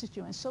other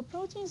constituents. So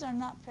proteins are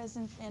not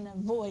present in a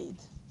void.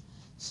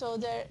 So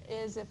there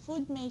is a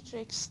food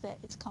matrix that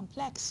is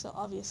complex. So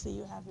obviously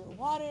you have your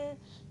water,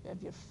 you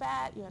have your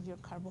fat, you have your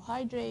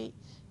carbohydrate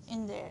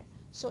in there.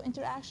 So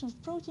interactions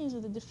of proteins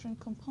with the different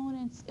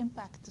components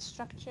impact the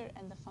structure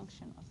and the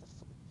function of the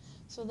food.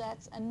 So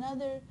that's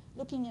another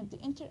looking at the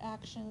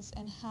interactions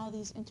and how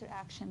these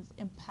interactions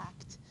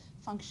impact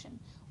function.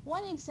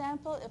 One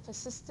example of a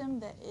system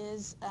that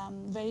is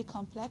very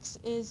complex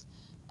is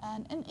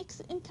an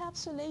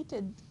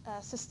encapsulated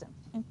system.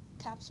 In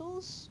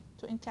capsules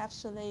to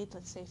encapsulate,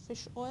 let's say,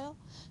 fish oil.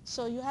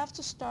 So you have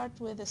to start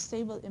with a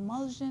stable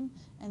emulsion,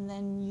 and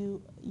then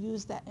you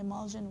use that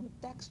emulsion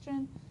with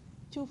dextrin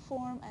to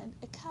form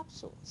a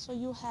capsule. So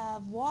you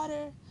have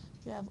water,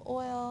 you have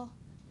oil,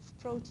 you have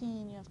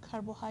protein, you have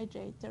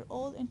carbohydrate. They're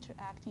all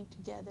interacting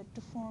together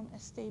to form a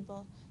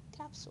stable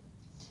capsule.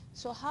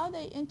 So how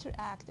they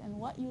interact and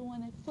what you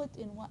want to put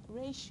in what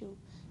ratio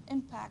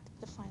impact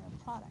the final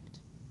product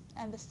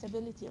and the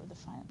stability of the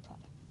final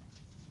product.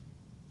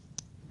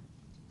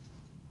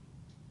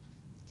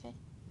 Okay.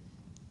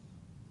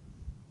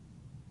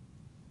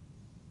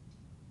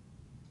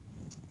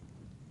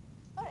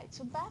 All right,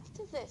 so back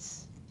to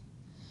this.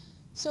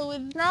 So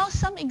with now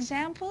some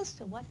examples.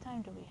 So what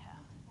time do we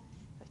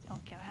have?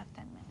 Okay, I have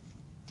 10 minutes.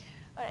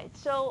 All right,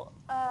 so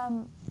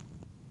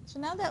so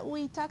now that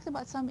we talked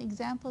about some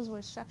examples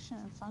where structure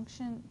and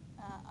function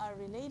are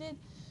related,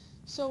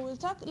 so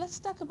let's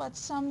talk about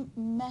some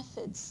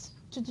methods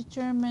to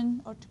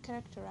determine or to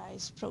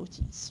characterize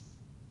proteins.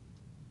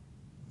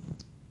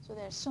 So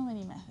there are so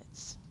many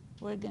methods.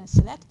 We're going to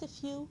select a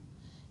few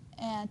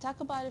and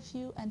talk about a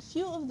few, and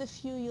few of the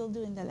few you'll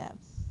do in the lab.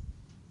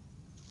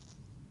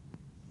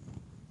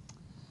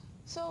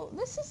 So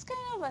this is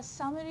kind of a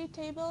summary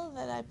table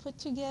that I put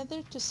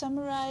together to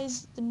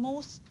summarize the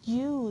most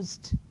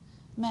used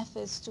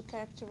methods to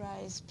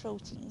characterize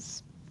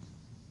proteins.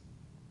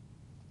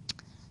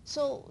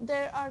 So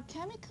there are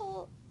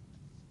chemical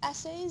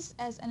assays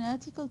as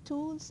analytical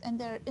tools, and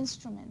there are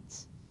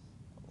instrument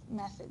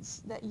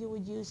methods that you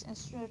would use in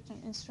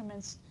certain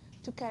instruments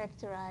to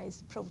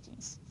characterize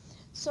proteins.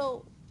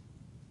 So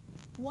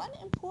one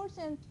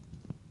important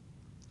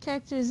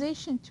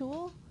characterization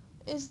tool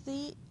is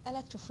the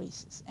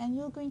electrophoresis, and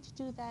you're going to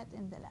do that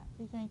in the lab.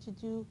 You're going to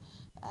do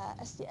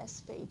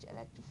STS phage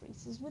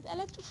electrophoresis. With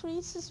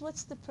electrophoresis,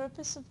 what's the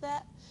purpose of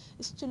that?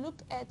 Is to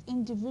look at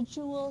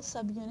individual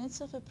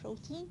subunits of a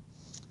protein,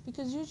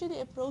 because usually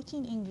a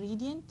protein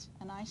ingredient,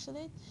 an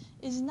isolate,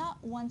 is not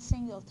one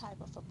single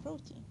type of a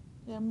protein.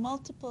 There are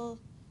multiple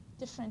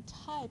different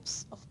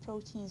types of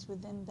proteins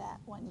within that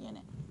one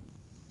unit.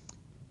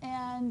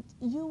 And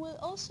you will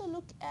also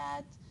look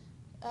at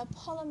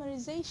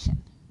polymerization.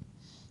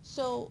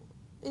 So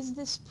is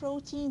this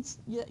protein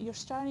you're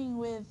starting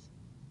with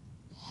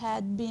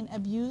had been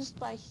abused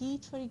by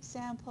heat, for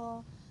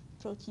example?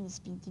 Protein has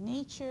been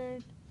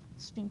denatured,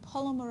 it's been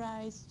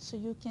polymerized, so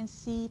you can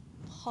see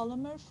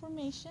polymer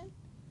formation.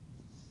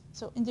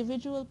 So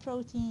individual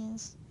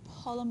proteins,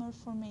 polymer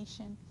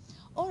formation.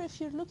 Or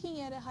if you're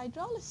looking at a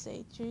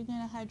hydrolysate, you're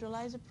going to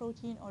hydrolyze a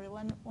protein, or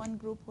one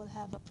group will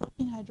have a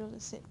protein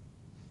hydrolysate.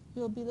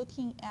 You'll be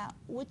looking at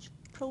which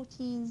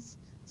proteins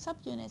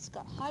subunits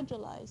got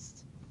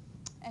hydrolyzed,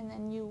 and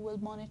then you will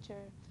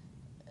monitor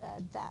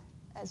that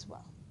as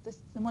well.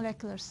 The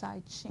molecular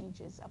side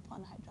changes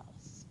upon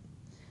hydrolysis.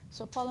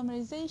 So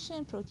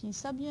polymerization, protein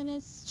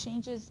subunits,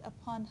 changes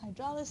upon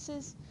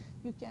hydrolysis.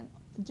 You can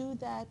do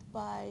that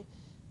by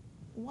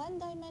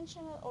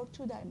one-dimensional or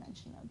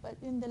two-dimensional. But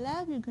in the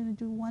lab, you're going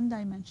to do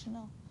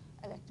one-dimensional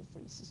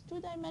electrophoresis.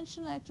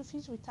 Two-dimensional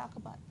electrophoresis, we talk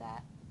about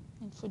that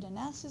in food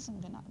analysis. I'm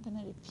not going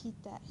to repeat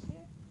that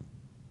here.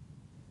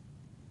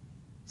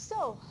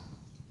 So,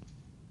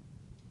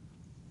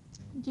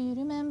 do you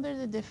remember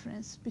the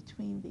difference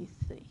between these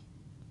three?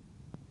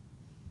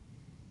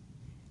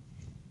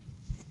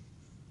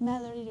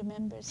 Mallory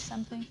remembers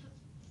something.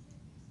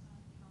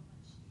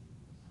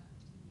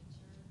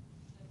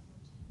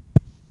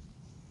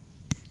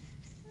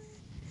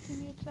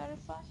 Can you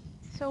clarify?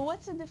 So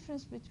what's the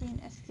difference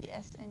between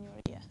STS and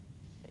urea?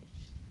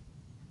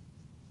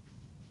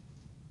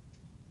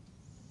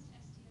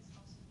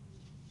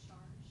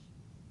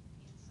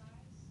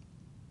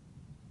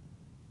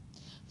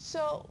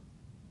 So,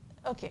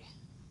 okay.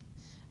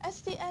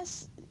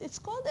 STS, it's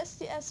called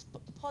STS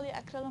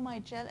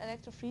polyacrylamide gel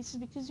electrophoresis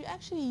because you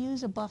actually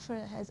use a buffer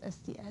that has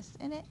STS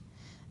in it.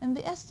 And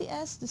the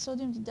STS, the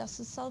sodium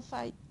diacetyl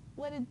sulfide,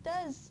 what it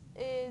does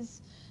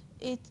is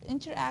it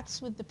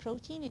interacts with the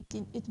protein.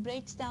 It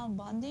breaks down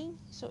bonding,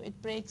 so it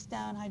breaks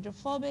down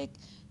hydrophobic,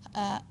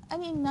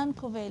 any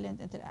non-covalent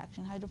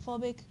interaction,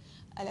 hydrophobic,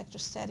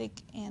 electrostatic,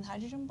 and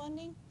hydrogen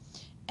bonding.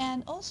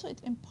 And also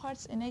it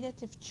imparts a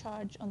negative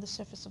charge on the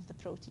surface of the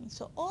protein.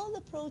 So all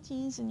the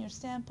proteins in your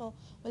sample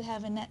will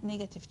have a net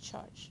negative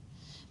charge.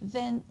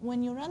 Then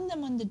when you run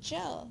them on the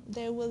gel,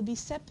 they will be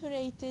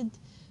separated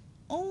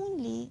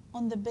only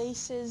on the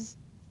basis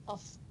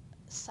of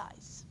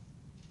size,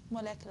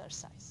 molecular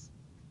size.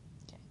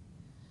 Okay.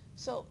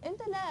 So in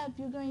the lab,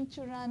 you're going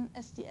to run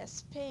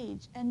SDS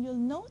page, and you'll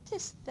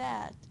notice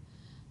that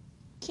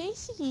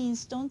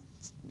caseins don't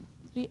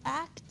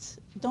react,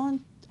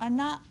 are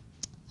not,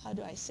 how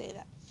do I say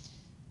that?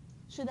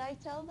 Should I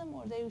tell them,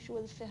 or they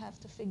will have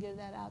to figure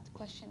that out,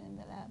 question in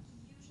the lab?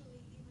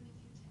 Usually, even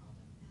if you tell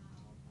them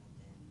now, but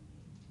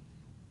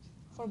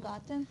then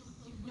Forgotten?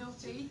 You've no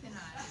faith in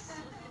us.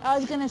 I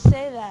was going to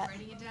say that.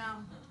 Writing it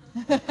down.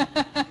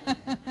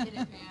 Get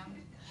it, Pam.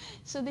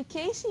 So the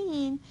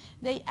casein,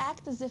 they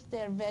act as if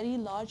they're very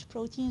large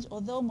proteins,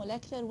 although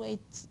molecular weight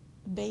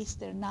base,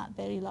 they're not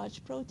very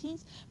large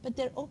proteins, but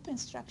they're open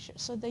structure.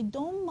 So they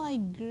don't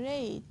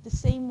migrate the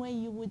same way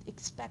you would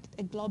expect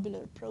a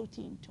globular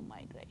protein to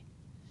migrate.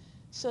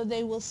 So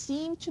they will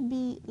seem to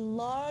be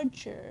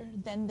larger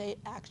than they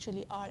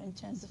actually are in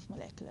terms of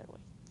molecular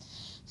weight.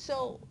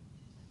 So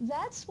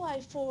that's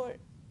why for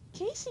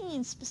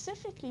casein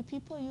specifically,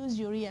 people use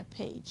urea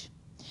page.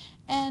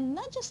 And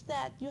not just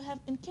that, you have,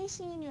 in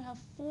casein, you have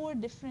 4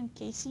 different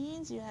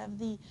caseins. You have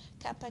the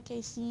kappa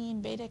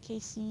casein, beta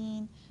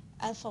casein,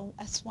 alpha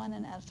S1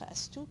 and alpha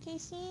S2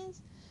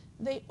 caseins.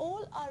 They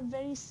all are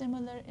very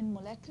similar in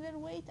molecular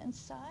weight and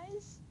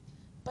size,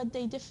 but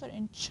they differ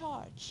in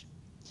charge.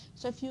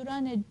 So if you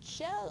run a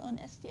gel on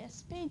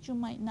SDS page, you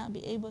might not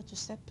be able to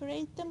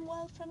separate them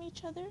well from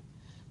each other.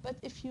 But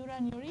if you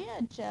run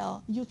urea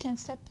gel, you can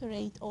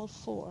separate all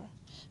 4,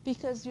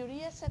 because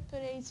urea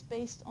separates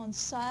based on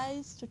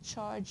size to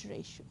charge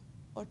ratio,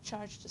 or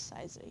charge to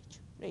size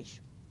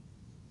ratio.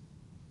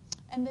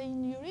 And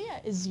then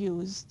urea is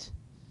used,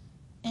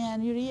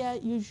 and urea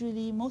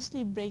usually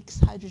mostly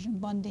breaks hydrogen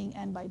bonding,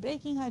 and by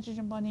breaking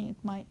hydrogen bonding,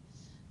 it might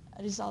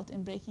result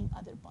in breaking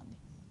other bonding.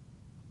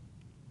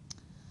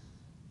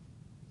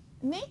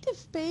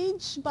 Native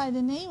page, by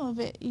the name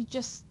of it, you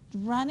just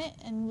run it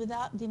and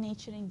without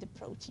denaturing the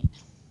protein.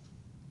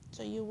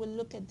 So you will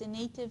look at the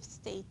native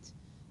state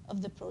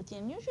of the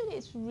protein. Usually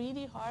it's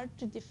really hard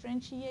to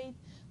differentiate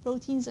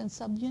proteins and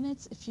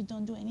subunits if you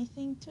don't do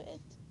anything to it,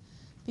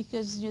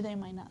 because they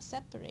might not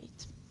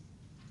separate.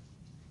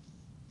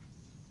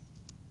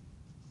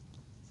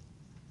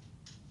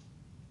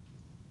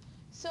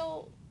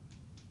 So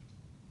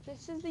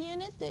this is the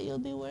unit that you'll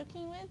be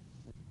working with.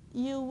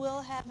 You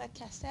will have a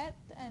cassette,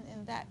 and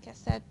in that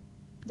cassette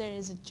there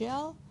is a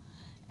gel,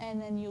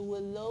 and then you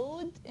will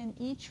load in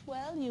each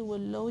well, you will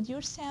load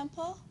your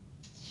sample,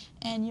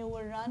 and you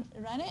will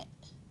run it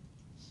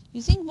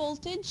using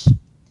voltage.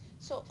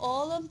 So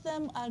all of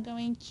them are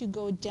going to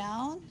go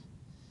down.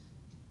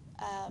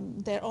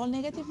 They're all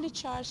negatively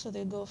charged, so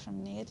they go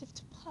from negative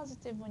to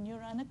positive when you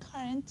run a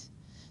current.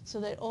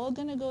 So they're all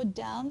going to go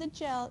down the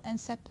gel and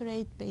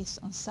separate based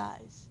on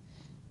size.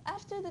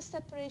 After the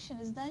separation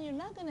is done, you're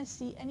not going to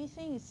see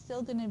anything. It's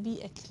still going to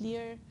be a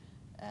clear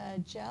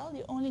gel.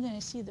 You're only going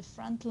to see the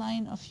front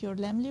line of your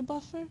Lemley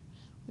buffer,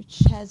 which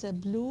has a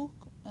blue,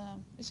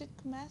 is it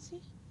Kumasi?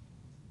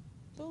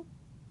 Blue?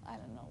 I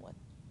don't know what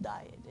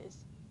dye it is.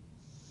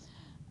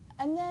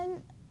 And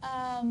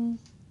then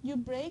you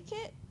break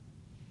it,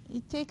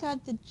 you take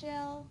out the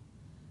gel,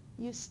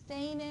 you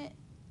stain it,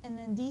 and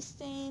then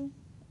destain,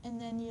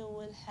 and then you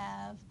will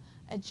have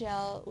a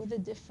gel with the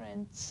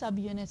different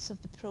subunits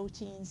of the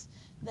proteins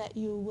that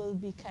you will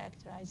be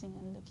characterizing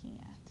and looking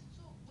at.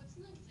 So what's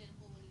an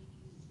example when you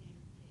use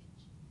native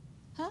page?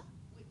 Huh?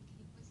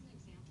 What's an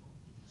example?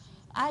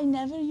 I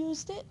never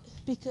used it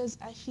because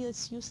I feel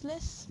it's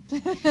useless.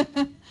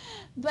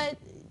 But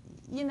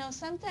you know,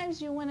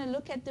 sometimes you want to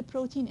look at the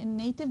protein in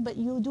native, but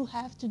you do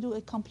have to do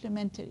a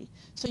complementary.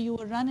 So you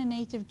will run a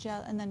native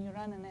gel and then you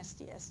run an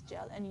SDS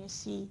gel, and you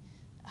see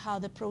how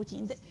the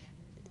protein.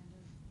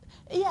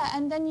 Yeah,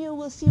 and then you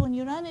will see when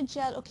you run a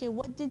gel, okay,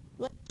 what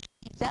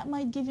that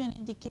might give you an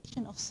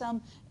indication of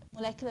some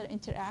molecular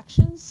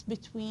interactions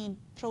between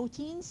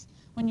proteins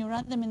when you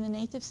run them in the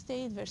native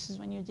state versus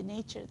when you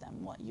denature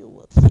them, what you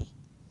will see.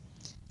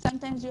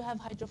 Sometimes you have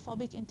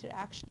hydrophobic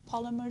interaction,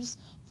 polymers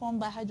formed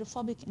by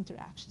hydrophobic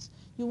interactions.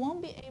 You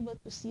won't be able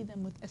to see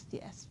them with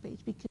SDS page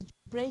because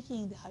you're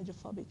breaking the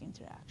hydrophobic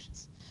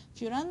interactions.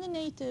 If you run the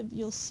native,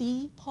 you'll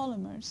see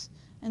polymers,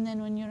 and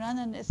then when you run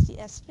an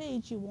SDS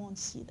page, you won't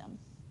see them.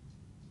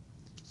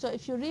 So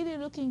if you're really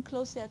looking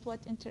closely at what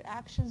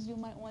interactions, you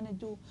might want to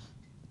do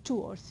 2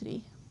 or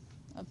 3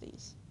 of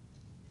these.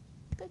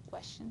 Good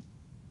question.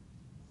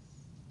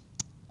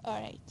 All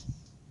right.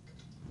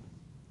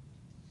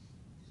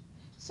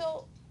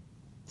 So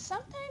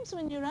sometimes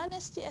when you run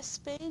SDS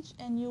page,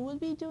 and you will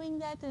be doing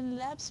that in the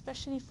lab,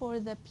 especially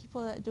for the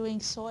people that are doing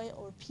soy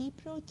or pea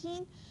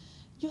protein,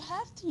 you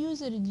have to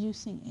use a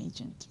reducing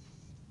agent.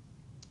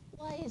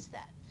 Why is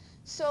that?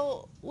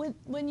 So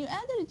when you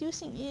add a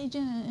reducing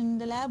agent in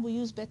the lab, we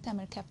use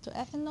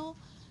beta-mercaptoethanol.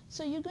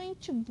 So you're going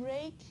to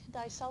break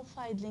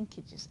disulfide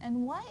linkages.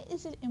 And why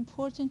is it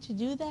important to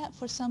do that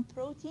for some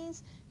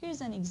proteins?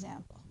 Here's an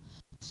example.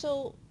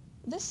 So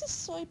this is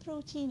soy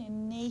protein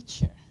in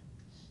nature.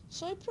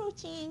 Soy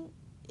protein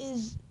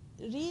is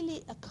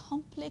really a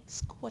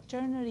complex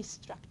quaternary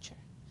structure.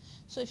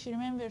 So if you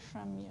remember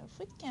from your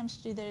food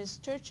chemistry, there is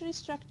tertiary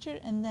structure,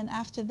 and then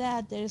after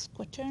that there is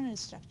quaternary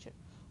structure,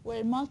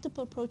 where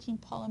multiple protein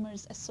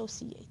polymers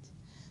associate.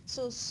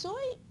 So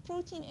soy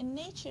protein in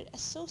nature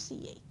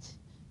associate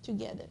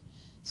together.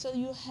 So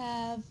you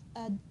have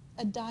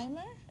a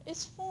dimer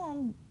is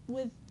formed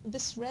with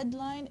this red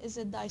line is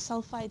a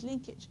disulfide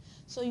linkage.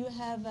 So you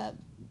have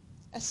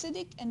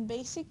acidic and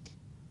basic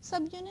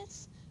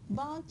subunits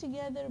bound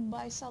together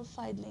by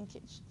sulfide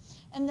linkage.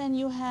 And then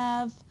you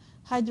have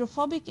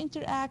hydrophobic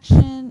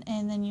interaction,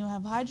 and then you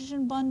have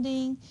hydrogen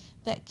bonding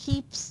that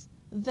keeps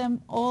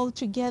them all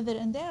together,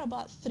 and they're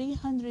about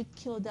 300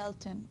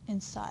 kilodalton in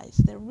size.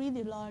 They're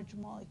really large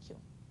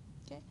molecule.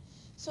 Okay?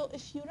 So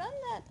if you run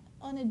that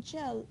on a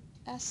gel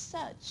as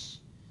such,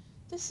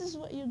 this is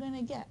what you're going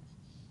to get,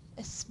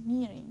 a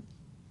smearing.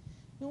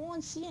 You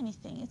won't see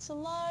anything. It's a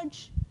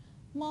large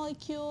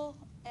molecule,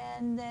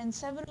 and then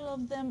several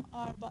of them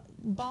are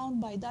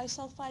bound by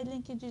disulfide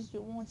linkages.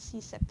 You won't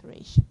see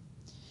separation.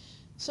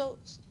 So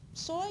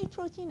soy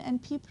protein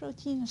and pea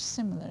protein are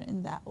similar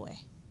in that way.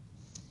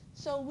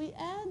 So we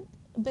add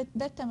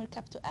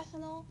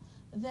beta-mercaptoethanol,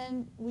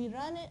 then we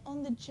run it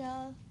on the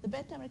gel. The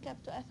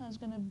beta-mercaptoethanol is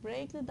going to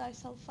break the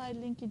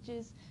disulfide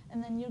linkages,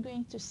 and then you're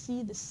going to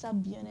see the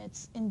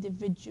subunits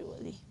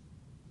individually.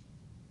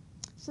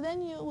 So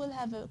then you will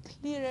have a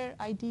clearer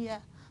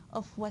idea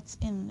of what's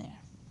in there.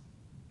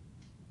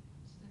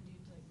 So then do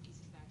you like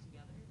piece it back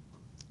together?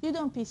 You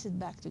don't piece it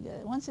back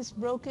together. Once it's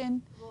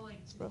broken, Well,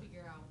 like to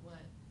figure out what.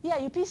 yeah,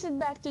 you piece it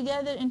back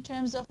together in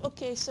terms of,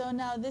 okay, so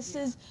now this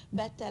is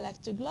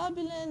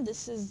beta-lactoglobulin,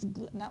 this is,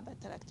 not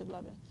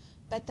beta-lactoglobulin,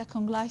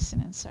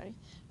 beta-conglycinin, sorry.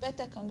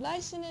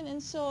 Beta-conglycinin in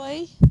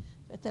soy,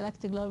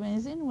 beta-lactoglobulin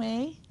is in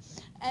whey,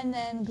 and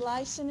then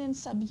glycinin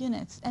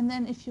subunits. And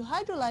then if you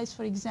hydrolyze,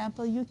 for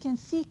example, you can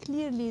see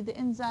clearly the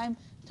enzyme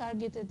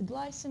targeted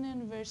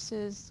glycinin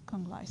versus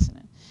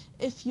conglycinin.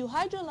 If you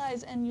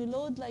hydrolyze and you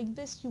load like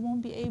this, you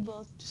won't be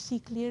able to see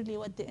clearly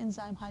what the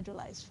enzyme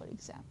hydrolyzed, for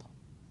example.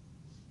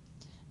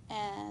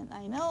 And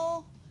I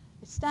know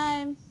it's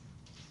time.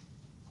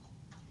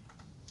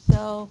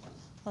 So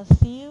I'll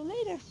see you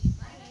later.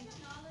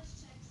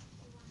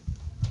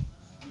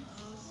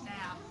 Oh,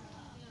 snap.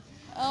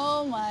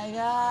 Oh my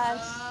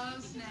gosh.